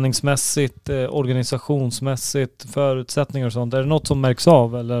här träningsmässigt, organisationsmässigt, förutsättningar och sånt. Är det något som märks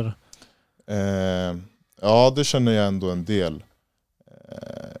av eller? Ja, det känner jag ändå en del.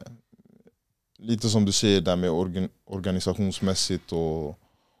 Lite som du säger där med organisationsmässigt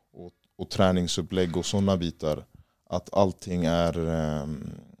och träningsupplägg och sådana bitar. Att allting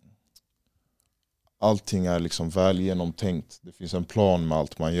är liksom väl genomtänkt. Det finns en plan med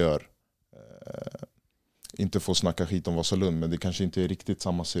allt man gör. Inte få snacka skit om Vasalund, men det kanske inte är riktigt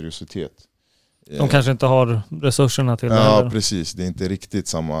samma seriositet. De kanske inte har resurserna till det. Ja, eller? Precis. Det är inte riktigt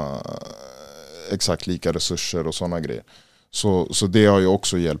samma, exakt lika resurser och sådana grejer. Så det har ju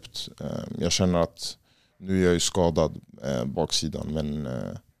också hjälpt. Jag känner att nu är jag ju skadad baksidan,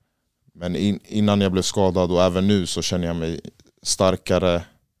 men innan jag blev skadad och även nu så känner jag mig starkare,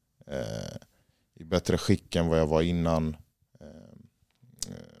 i bättre skick än vad jag var innan,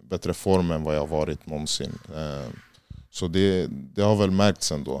 bättre form än vad jag varit någonsin. Så det har väl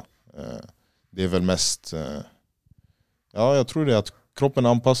märkts ändå. Det är väl mest, jag tror det är att kroppen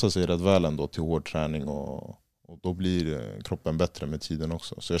anpassar sig rätt väl ändå till hård träning och då blir kroppen bättre med tiden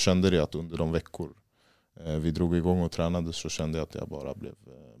också. Så jag kände det att under de veckor vi drog igång och tränade så kände jag att jag bara blev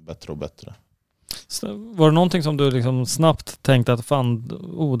bättre och bättre. Så var det någonting som du liksom snabbt tänkte att fan,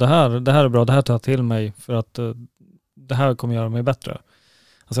 det här är bra, det här tar jag till mig för att det här kommer göra mig bättre?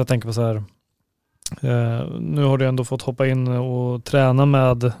 Alltså jag tänker på så här, nu har du ändå fått hoppa in och träna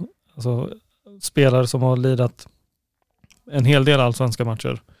med alltså, spelare som har lidat en hel del allsvenska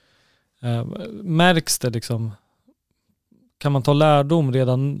matcher. Märks det liksom, kan man ta lärdom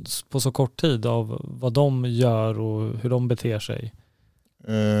redan på så kort tid av vad de gör och hur de beter sig?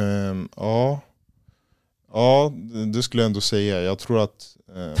 Ja, det skulle jag ändå säga. Jag tror att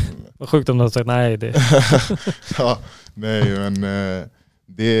vad sjukt om du har sagt nej det. Ja, nej men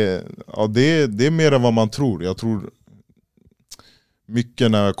det är mer än vad man tror. Jag tror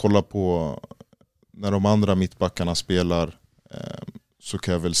mycket när jag kollar på när de andra mittbackarna spelar, så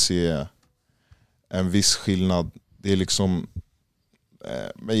kan jag väl se en viss skillnad. Det är liksom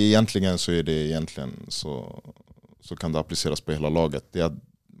men egentligen så är det så kan det appliceras på hela laget. Det är att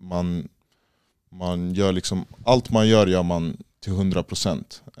man gör liksom allt man gör man till 100%.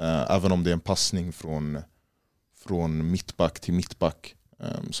 Även om det är en passning från mittback till mittback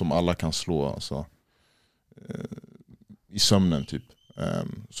som alla kan slå alltså, i sömnen typ.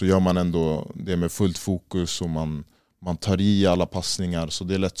 Så gör man ändå det med fullt fokus och man tar i alla passningar, så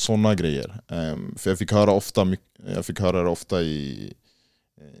det är lätt sådana grejer. För jag fick höra det ofta i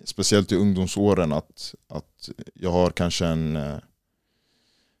speciellt i ungdomsåren att jag har kanske en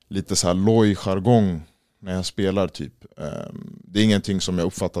lite så här loj jargong när jag spelar typ. Det är ingenting som jag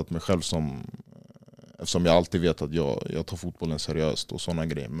uppfattat mig själv som, eftersom jag alltid vet att jag tar fotbollen seriöst och sådana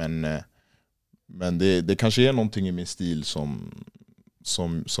grejer. Men det kanske är någonting i min stil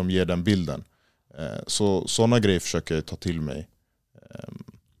som ger den bilden. Så sådana grejer försöker jag ta till mig.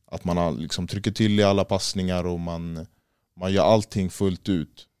 Att man liksom trycker till i alla passningar och man gör allting fullt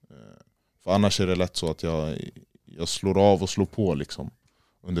ut. För annars är det lätt så att jag slår av och slår på liksom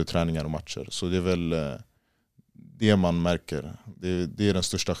under träningar och matcher. Så det är väl det man märker. Det är den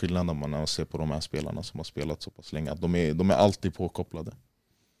största skillnaden man ser på de här spelarna som har spelat så pass länge. Att de är alltid påkopplade.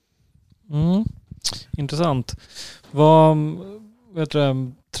 Intressant. Vad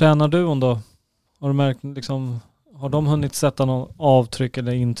tränar du om då? Har du märkt liksom, har de hunnit sätta någon avtryck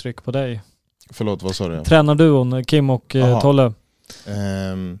eller intryck på dig? Förlåt, vad sa du? Tränar du om Kim och Tolle?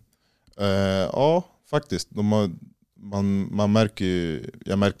 Ja, faktiskt. Man märker ju,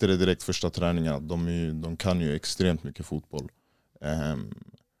 jag märkte det direkt första träningen. De kan ju extremt mycket fotboll.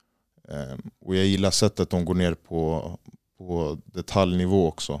 Och jag gillar sättet de går ner på detaljnivå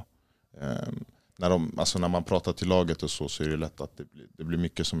också. När man pratar till laget och så är det lätt att det blir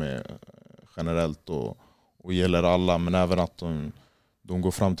mycket som är generellt och gäller alla, men även att de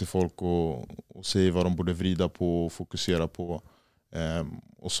går fram till folk och säger vad de borde vrida på och fokusera på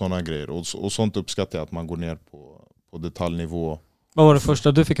och sådana grejer. Och sånt uppskattar jag, att man går ner på detaljnivå. Vad var det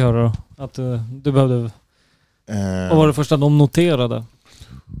första du fick höra då? Att du behövde... vad var det första de noterade?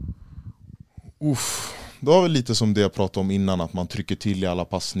 det var väl lite som det jag pratade om innan, att man trycker till i alla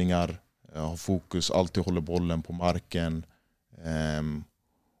passningar, har fokus, alltid håller bollen på marken.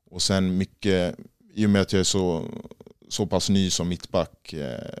 Och sen mycket, i och med att jag är så pass ny som mittback,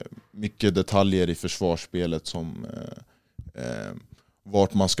 mycket detaljer i försvarsspelet som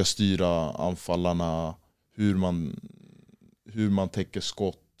vart man ska styra anfallarna, hur man täcker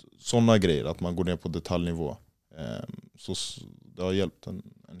skott, sådana grejer, att man går ner på detaljnivå. Så det har hjälpt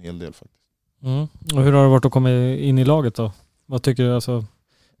en hel del faktiskt. Och hur har det varit att komma in i laget då? Vad tycker du, alltså,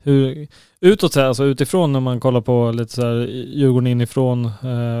 hur utåt, alltså utifrån, när man kollar på lite så här Djurgården inifrån,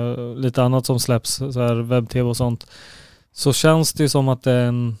 lite annat som släpps, så här webb-tv och sånt, så känns det som att det är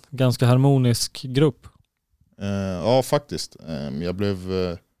en ganska harmonisk grupp. Ja, faktiskt.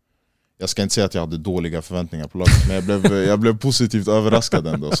 Jag ska inte säga att jag hade dåliga förväntningar på laget, men jag blev positivt överraskad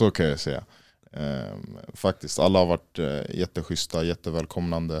ändå, så kan jag säga. Faktiskt, alla har varit jätteschyssta,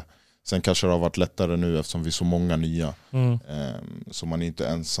 jättevälkomnande. Sen kanske det har varit lättare nu eftersom vi är så många nya. Så man är inte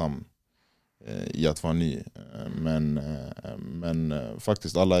ensam i att vara ny. Men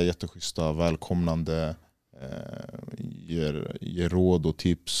faktiskt, alla är jätteschyssta, välkomnande, ger råd och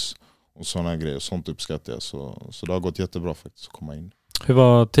tips och sådana grejer. Sånt uppskattar jag. Så det har gått jättebra faktiskt att komma in. Hur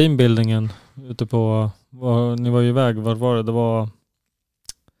var teambuildingen ute på, ni var ju iväg, var var det? Det var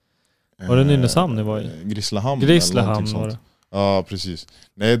det Nynäshamn ni var i? Grisslehamn var det. Ja, precis.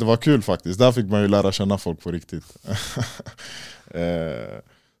 Nej, det var kul faktiskt. Där fick man ju lära känna folk på riktigt.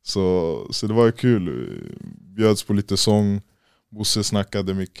 Så det var ju kul. Bjöds på lite sång. Bosse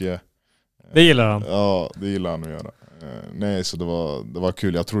snackade mycket. Det gillar han? Ja, det gillar han att göra. Nej, så det var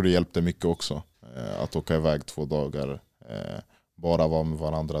kul. Jag tror det hjälpte mycket också. Att åka iväg 2 dagar. Bara vara med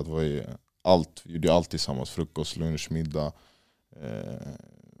varandra. Det var ju allt. Vi gjorde allt tillsammans. Frukost, lunch, middag.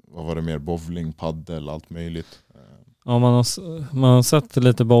 Vad var det mer? Bowling, paddel, allt möjligt. Ja, man har sett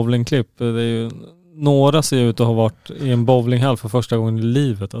lite bowlingklipp. Det är ju, några ser ut att ha varit i en bowlinghall för första gången i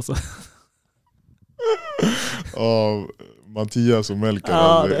livet. Alltså. Ja, Mattias och Melker.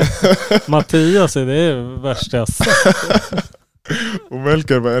 Ja, Mattias är det värsta jag sett. Och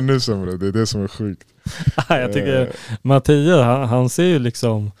Melker var ännu sämre. Det är det som är sjukt. Jag tycker Mattias, han ser ju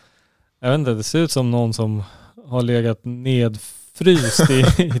liksom, jag vet inte, det ser ut som någon som har legat nedfryst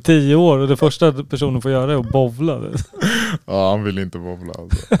i 10 år och det första personen får göra är att bowla. Ja, han ville inte bowla.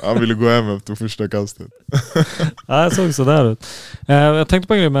 Alltså. Han ville gå hem efter första kastet. Ja, det såg så där ut. Jag tänkte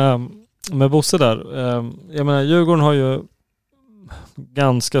på en grej med Bosse där. Jag menar, Djurgården har ju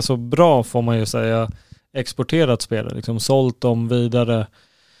ganska så bra, får man ju säga, exporterat spelare, liksom sålt dem vidare.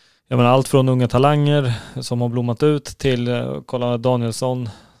 Jag menar, allt från unga talanger som har blommat ut till kolla Danielsson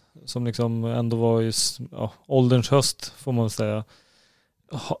som liksom ändå var i ålderns höst, får man säga.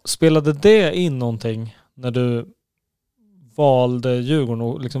 Spelade det in någonting när du valde Djurgården,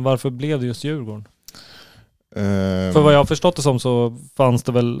 och liksom varför blev det just Djurgården? För vad jag har förstått det som så fanns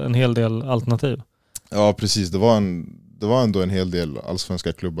det väl en hel del alternativ. Ja, precis. Det var ändå en hel del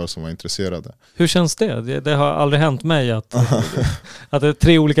allsvenska klubbar som var intresserade. Hur känns det? Det har aldrig hänt mig att det är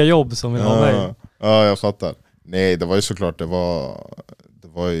 3 olika jobb som vill ha mig. Ja, jag fattar. Nej, det var ju såklart, det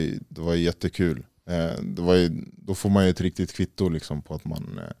var jättekul. Då får man ju ett riktigt kvitto liksom på att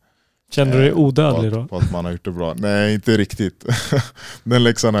man... Kände du dig odödlig då? På att man har gjort det bra. Nej, inte riktigt. Den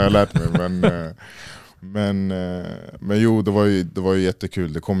läxan har jag lärt mig. Men jo, det var ju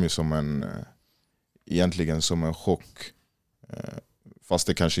jättekul. Det kom ju egentligen som en chock. Fast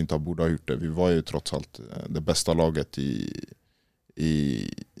det kanske inte borde ha gjort det. Vi var ju trots allt det bästa laget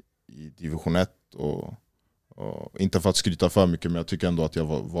i division 1. Och inte för att skryta för mycket, men jag tycker ändå att jag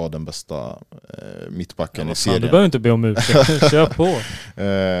var den bästa mittbacken i serien. Du behöver inte be om ursäkt, kör på.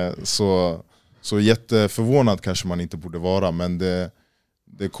 Så jätteförvånad kanske man inte borde vara, men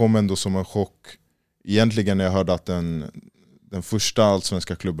det kom ändå som en chock. Egentligen när jag hörde att den första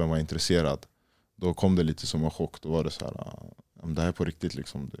allsvenska klubben var intresserad, då kom det lite som en chock. Då var det så här, det här är på riktigt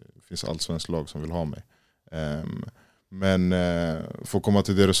liksom. Det finns allsvensk lag som vill ha mig. Men för att komma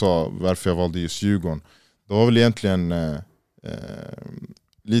till det du sa, varför jag valde just Djurgården. Det var väl egentligen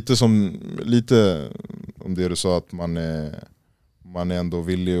lite om det du sa, att man är ändå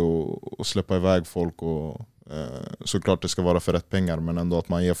villig att släppa iväg folk, och såklart det ska vara för rätt pengar, men ändå att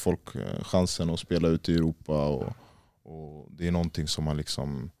man ger folk chansen att spela ute i Europa, och det är någonting som man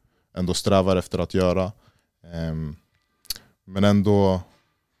liksom ändå strävar efter att göra. Men ändå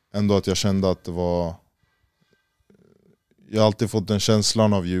att jag kände att det var... Jag har alltid fått den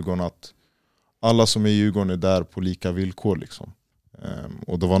känslan av Djurgården att alla som är i Djurgården är där på lika villkor liksom.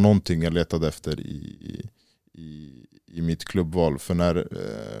 Och det var någonting jag letade efter i mitt klubbval. För när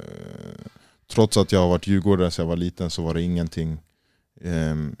trots att jag har varit Djurgårdare så jag var liten, så var det ingenting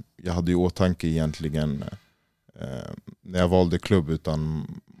jag hade i åtanke egentligen när jag valde klubb, utan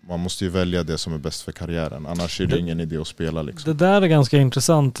man måste ju välja det som är bäst för karriären. Annars är det ingen idé att spela. Liksom. Det där är ganska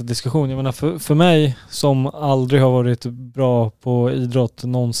intressant diskussion. Jag menar för mig som aldrig har varit bra på idrott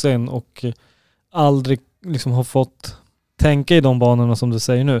någonsin och aldrig liksom har fått tänka i de banorna som du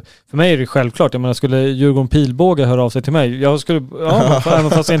säger nu. För mig är det självklart. Jag menar, skulle Djurgården pilbåge höra av sig till mig, jag skulle,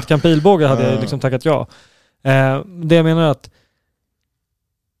 även fast jag inte kan pilbåge hade jag liksom tackat ja. Det jag menar är att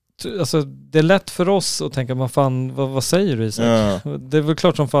alltså, det är lätt för oss att tänka, vad säger du, Isak? Ja. Det är väl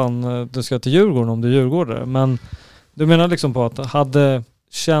klart som fan du ska till Djurgården om du är djurgårdare. Men du menar liksom på att hade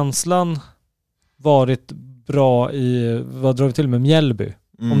känslan varit bra i, vad drar vi till med, Mjällby?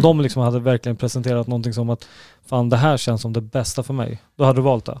 Om de liksom hade verkligen presenterat någonting som att fan, det här känns som det bästa för mig, då hade du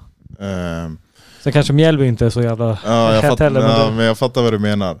valt det. Sen kanske Mjällby inte är så jävla hett heller. Men jag fattar vad du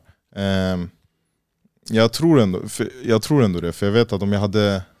menar. Jag tror ändå det, för jag vet att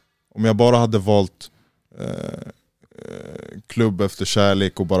om jag bara hade valt klubb efter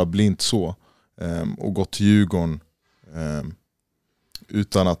kärlek och bara blint så och gått till Djurgården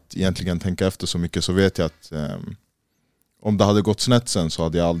utan att egentligen tänka efter så mycket, så vet jag att om det hade gått snett sen så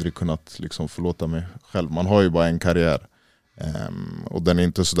hade jag aldrig kunnat liksom förlåta mig själv. Man har ju bara en karriär och den är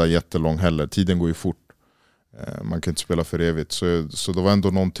inte så där jättelång heller. Tiden går ju fort. Man kan inte spela för evigt. Så det var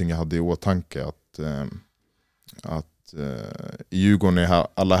ändå någonting jag hade i åtanke, att i Djurgården är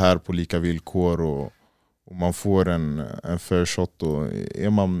alla här på lika villkor och man får en fair shot, och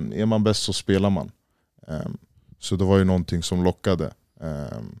är man bäst så spelar man. Så det var ju någonting som lockade.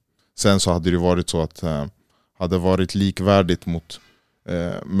 Sen så hade det varit så att hade varit likvärdigt mot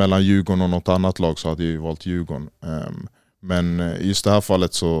mellan Djurgården och något annat lag, så hade jag ju valt Djurgården. Men i just det här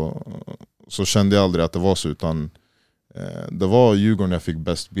fallet så kände jag aldrig att det var så, utan det var Djurgården jag fick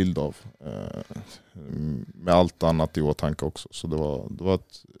bäst bild av, med allt annat i åtanke också. Så det var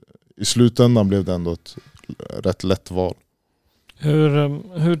i slutändan blev det ändå ett rätt lätt val.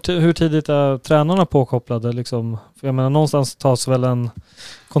 Hur tidigt är tränarna påkopplade? Liksom? För jag menar, någonstans tas väl en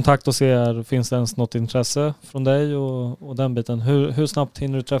kontakt och ser, finns det ens något intresse från dig och den biten. Hur snabbt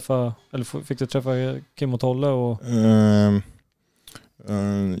hinner du träffa, eller fick du träffa Kim och Tolle?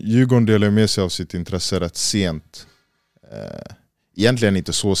 Djurgården delar med sig av sitt intresse rätt sent. Egentligen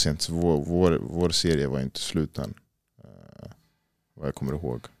inte så sent. Vår serie var inte slut än, vad jag kommer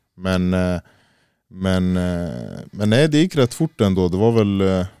ihåg. Men nej, det gick rätt fort ändå. Det var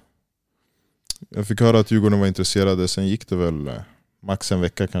väl, jag fick höra att Djurgården var intresserade. Sen gick det väl max en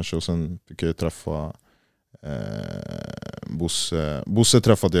vecka kanske, och sen fick jag träffa Bosse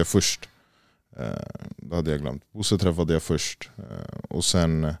träffade jag först. Det hade jag glömt. Bosse träffade jag först, och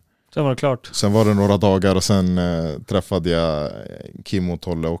sen var det klart. Sen var det några dagar, och sen träffade jag Kim och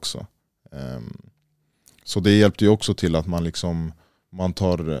Tolle också. Så det hjälpte ju också till att man liksom man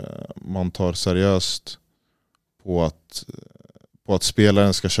tar seriöst på att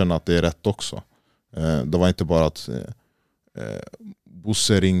spelaren ska känna att det är rätt också. Det var inte bara att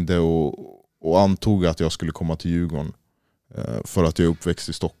Bosse ringde och antog att jag skulle komma till Djurgården för att jag är uppväxt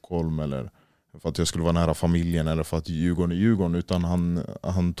i Stockholm, eller för att jag skulle vara nära familjen, eller för att Djurgården är Djurgården, utan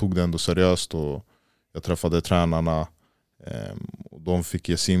han tog det ändå seriöst, och jag träffade tränarna och de fick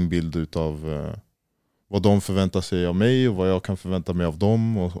ge sin bild utav vad de förväntar sig av mig och vad jag kan förvänta mig av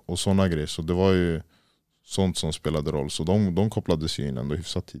dem och sådana grejer. Så det var ju sånt som spelade roll. Så de kopplade sig in ändå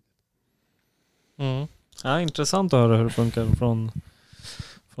hyfsat tidigt. Ja, intressant att höra hur det funkar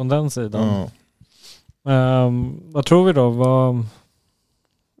från den sidan. Ja. Vad tror vi då?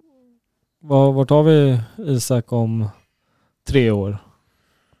 Vart har vi Isak om 3 år?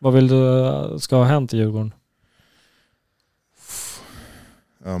 Vad vill du ska ha hänt i Djurgården?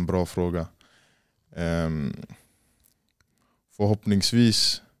 En bra fråga.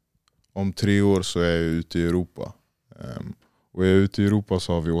 Förhoppningsvis om 3 år så är jag ute i Europa. Och är jag ute i Europa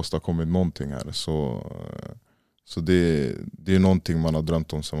så har vi åstadkommit någonting här. Så det är någonting man har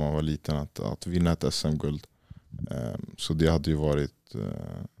drömt om sedan man var liten, att vinna ett SM-guld. Så det hade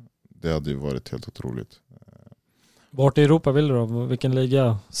ju varit helt otroligt. Vart i Europa vill du då? Vilken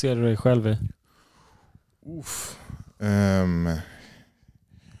liga ser du dig själv i?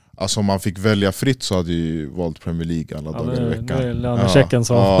 Alltså om man fick välja fritt så hade jag ju valt Premier League alla dagar i veckan. Det är lönechecken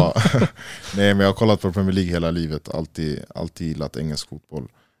så. Ja. Nej, men jag har kollat på Premier League hela livet. Alltid gillat engelsk fotboll.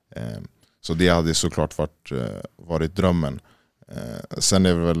 Så det hade såklart varit drömmen. Sen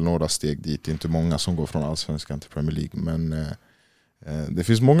är det väl några steg dit. Det är inte många som går från Allsvenskan till Premier League. Men det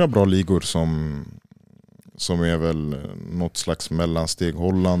finns många bra ligor som är väl något slags mellansteg.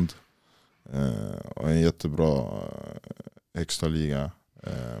 Holland och en jättebra högsta liga.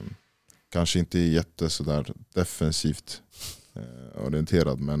 Kanske inte jätte sådär defensivt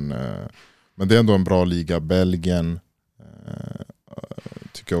orienterad. Men det är ändå en bra liga. Belgien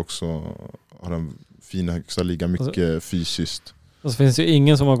tycker jag också har en fin högsta liga, mycket fysiskt. Och så finns ju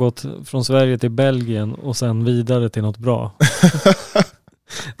ingen som har gått från Sverige till Belgien och sen vidare till något bra.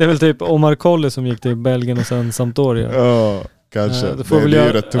 Det är väl typ Omar Colley som gick till Belgien och sen Sampdoria. Ja, kanske. Det är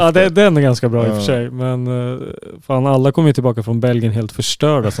ju rätt tufft. Ja, den är ganska bra i och för sig. Men fan, alla kommer ju tillbaka från Belgien helt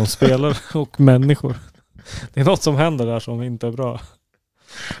förstörda som spelare och människor. Det är något som händer där som inte är bra.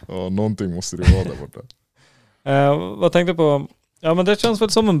 Ja, någonting måste det vara där borta. Vad tänkte du på? Ja, men det känns väl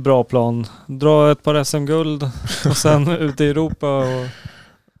som en bra plan. Dra ett par SM-guld och sen ut i Europa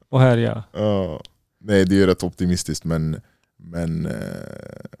och härja. Ja, nej, det är ju rätt optimistiskt, men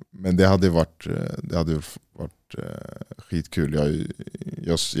det hade varit skitkul.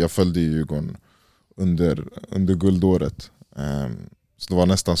 Jag följde Djurgården under guldåret. Så det var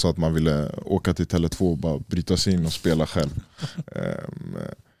nästan så att man ville åka till Tele2 och bara bryta sig in och spela själv.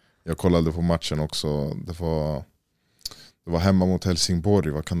 Jag kollade på matchen också. Det var hemma mot Helsingborg.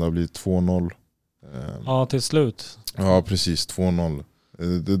 Vad kan det ha blivit? 2-0? Ja, till slut. Ja, precis. 2-0.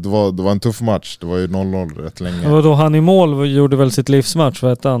 Det var en tuff match. Det var ju 0-0 rätt länge. Och då han i mål gjorde väl sitt livsmatch,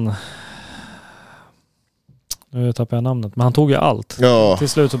 vet han. Nu tappar jag namnet. Men han tog ju allt. Ja. Till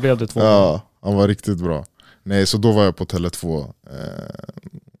slut så blev det 2-0. Ja, han var riktigt bra. Nej, så då var jag på Tele2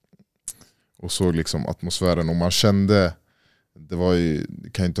 och såg liksom atmosfären. Och man kände, det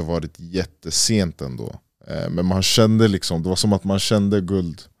kan inte ha varit jättesent ändå. Men man kände liksom, det var som att man kände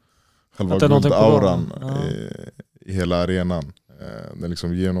själva guldauran i hela arenan. Den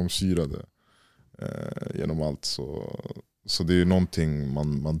liksom genomsyrade genom allt. Så det är ju någonting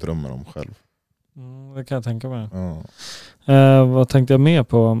man drömmer om själv. Det kan jag tänka mig. Ja. Vad tänkte jag mer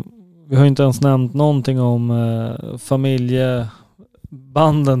på? Vi har ju inte ens nämnt någonting om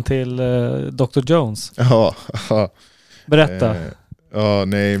familjebanden till Dr. Jones. Ja. Berätta.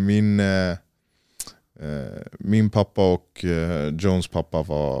 Nej, min pappa och Jones pappa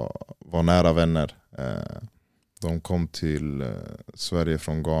var nära vänner. De kom till Sverige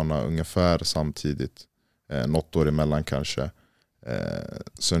från Ghana ungefär samtidigt. Något år emellan kanske.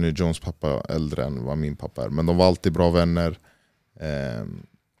 Sen är Jones pappa äldre än vad min pappa är. Men de var alltid bra vänner.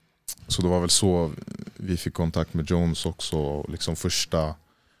 Så det var väl så vi fick kontakt med Jones också. Liksom första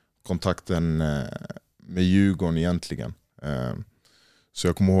kontakten med Djurgården egentligen. Så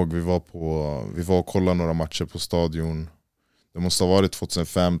jag kommer ihåg vi var och kollade några matcher på stadion. Det måste ha varit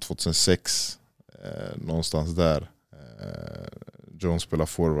 2005, 2006. Någonstans där. Jones spelar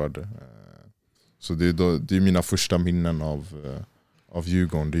forward. Så det är mina första minnen av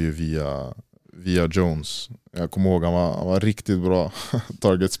Djurgården. Det är ju via Jones. Jag kommer ihåg han var riktigt bra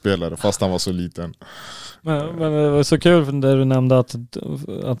targetspelare fast han var så liten. Men det var så kul där du nämnde att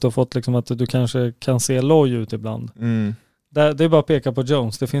du har fått liksom att du kanske kan se loj ut ibland. Det är bara att peka på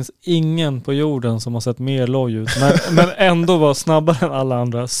Jones. Det finns ingen på jorden som har sett mer loj ut. Men ändå var snabbare än alla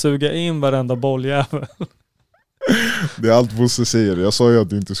andra. Suga in varenda bolljävel. Det är allt Bosse säger. Jag sa ju att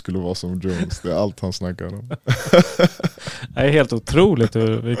det inte skulle vara som Jones. Det är allt han snackar om. Det är helt otroligt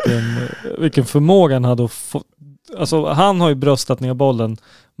vilken förmåga han hade att få. Alltså, han har ju bröstat ner bollen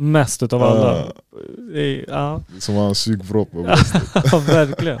mest utav alla. Som han sugpropp på bröstet. Ja,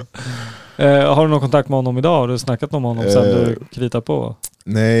 verkligen. Har du någon kontakt med honom idag? Har du snackat med honom sen du kritar på?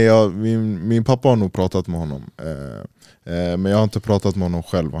 Nej, min pappa har nog pratat med honom. Men jag har inte pratat med honom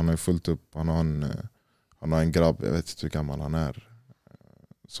själv. Han har fullt upp. Han har en grabb, jag vet inte hur gammal han är,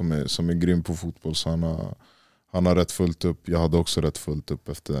 som är grym på fotboll. Så han har rätt fullt upp. Jag hade också rätt fullt upp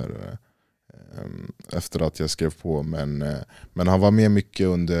efter att jag skrev på. Men han var med mycket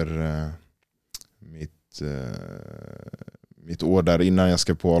under mitt år där innan jag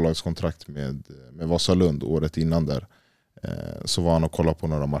skrev på A-lagskontrakt med Vasalund. Året innan där så var han och kollade på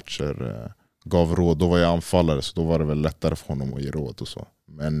några matcher, gav råd. Då var jag anfallare, så då var det väl lättare för honom att ge råd och så.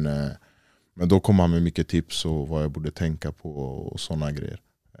 Men då kom han med mycket tips och vad jag borde tänka på och sådana grejer.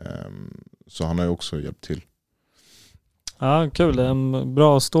 Så han har ju också hjälpt till. Ja, kul. Det är en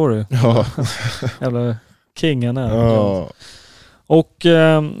bra story. Ja. Jävla kingen är. Ja. Och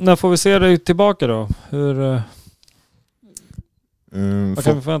när får vi se dig tillbaka då? Vad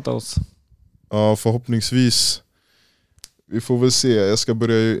kan vi förvänta oss? Ja, förhoppningsvis. Vi får väl se.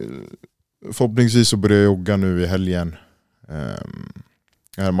 Förhoppningsvis så börjar jag jogga nu i helgen.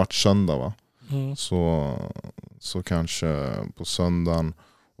 Det är match söndag, va? Så kanske på söndagen.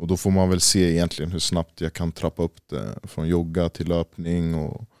 Och då får man väl se egentligen hur snabbt jag kan trappa upp det från jogga till löpning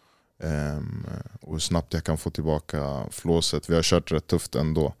och hur snabbt jag kan få tillbaka flåset. Vi har kört rätt tufft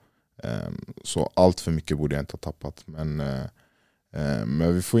ändå. Så allt för mycket borde jag inte ha tappat.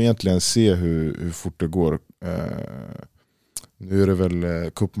 Men vi får egentligen se hur fort det går. Nu är det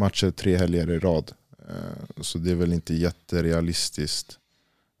väl cupmatcher 3 helger i rad. Så det är väl inte jätterealistiskt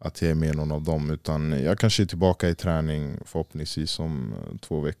att jag är med någon av dem. Utan jag kanske är tillbaka i träning förhoppningsvis om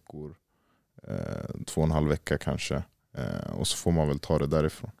 2 veckor. 2,5 vecka kanske. Och så får man väl ta det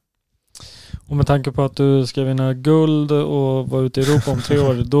därifrån. Och med tanke på att du ska vinna guld och vara ute i Europa om 3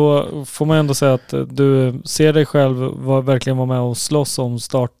 år, då får man ändå säga att du ser dig själv verkligen vara med och slåss om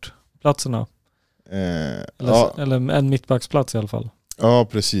startplatserna. Eller en mittbacksplats i alla fall. Ja,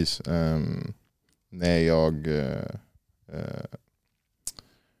 precis. Nej,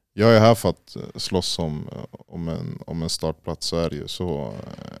 jag är här för att slåss om en startplats, så är det ju. Så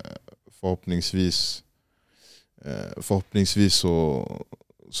förhoppningsvis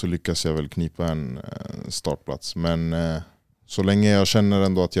så lyckas jag väl knipa en startplats. Men så länge jag känner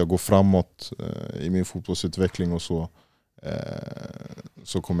ändå att jag går framåt i min fotbollsutveckling och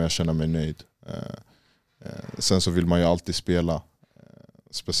så kommer jag känna mig nöjd. Sen så vill man ju alltid spela.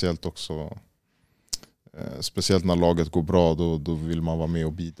 Speciellt när laget går bra, då vill man vara med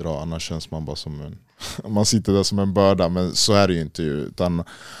och bidra. Annars känns man bara som man sitter där som en börda. Men så är det ju inte. Utan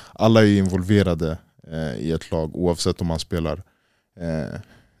alla är involverade i ett lag, oavsett om man spelar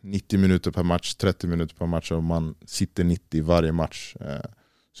 90 minuter per match, 30 minuter per match, och man sitter 90 varje match,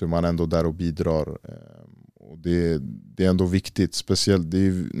 så är man ändå där och bidrar. Och det är ändå viktigt, speciellt, det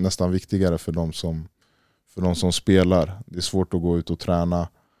är nästan viktigare för de som spelar. Det är svårt att gå ut och träna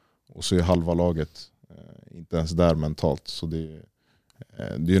och så är halva laget inte ens där mentalt. Så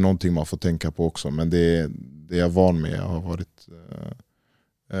det är någonting man får tänka på också. Men det är jag van med.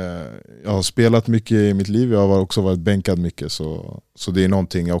 Jag har spelat mycket i mitt liv. Jag har också varit bänkad mycket. Så det är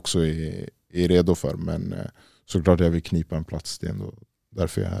någonting jag också är redo för. Men såklart jag vill knipa en plats. Det är ändå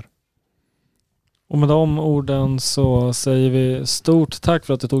därför jag är här. Och med de orden så säger vi stort tack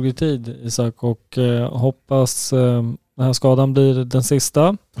för att du tog dig tid, Isak. Och hoppas den här skadan blir den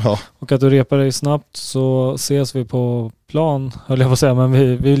sista. Ja. Och att du repar dig snabbt, så ses vi på plan, höll jag på att säga. Men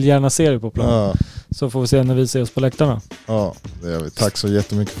vi vill gärna se dig på plan. Ja. Så får vi se när vi ses på läktarna. Ja, det gör vi. Tack så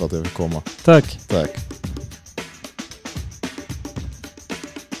jättemycket för att jag fick komma. Tack.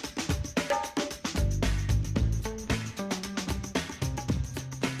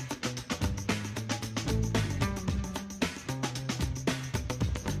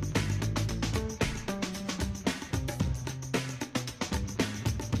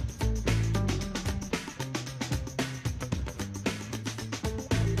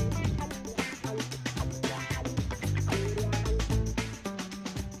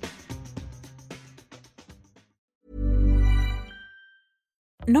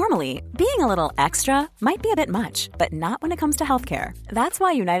 Normally, being a little extra might be a bit much, but not when it comes to healthcare. That's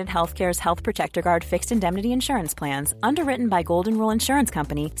why United Healthcare's Health Protector Guard fixed indemnity insurance plans, underwritten by Golden Rule Insurance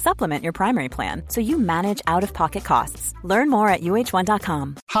Company, supplement your primary plan so you manage out-of-pocket costs. Learn more at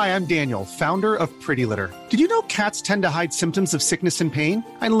uh1.com. Hi, I'm Daniel, founder of Pretty Litter. Did you know cats tend to hide symptoms of sickness and pain?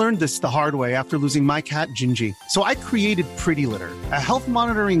 I learned this the hard way after losing my cat, Gingy. So I created Pretty Litter, a health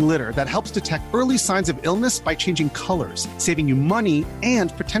monitoring litter that helps detect early signs of illness by changing colors, saving you money and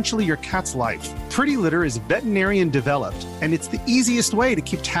potentially your cat's life. Pretty Litter is veterinarian developed, and it's the easiest way to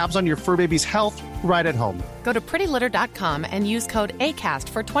keep tabs on your fur baby's health right at home. Go to prettylitter.com and use code ACAST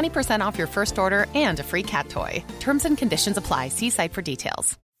for 20% off your first order and a free cat toy. Terms and conditions apply. See site for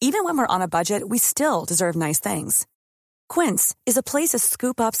details. Even when we're on a budget, we still deserve nice things. Quince is a place to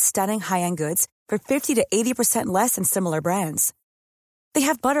scoop up stunning high-end goods for 50 to 80% less than similar brands. They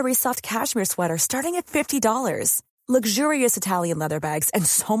have buttery soft cashmere sweaters starting at $50, luxurious Italian leather bags, and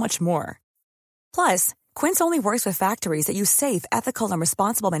so much more. Plus, Quince only works with factories that use safe, ethical, and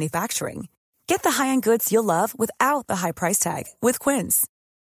responsible manufacturing. Get the high-end goods you'll love without the high price tag with Quince.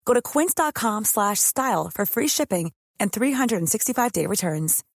 Go to quince.com/style for free shipping and 365-day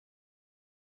returns.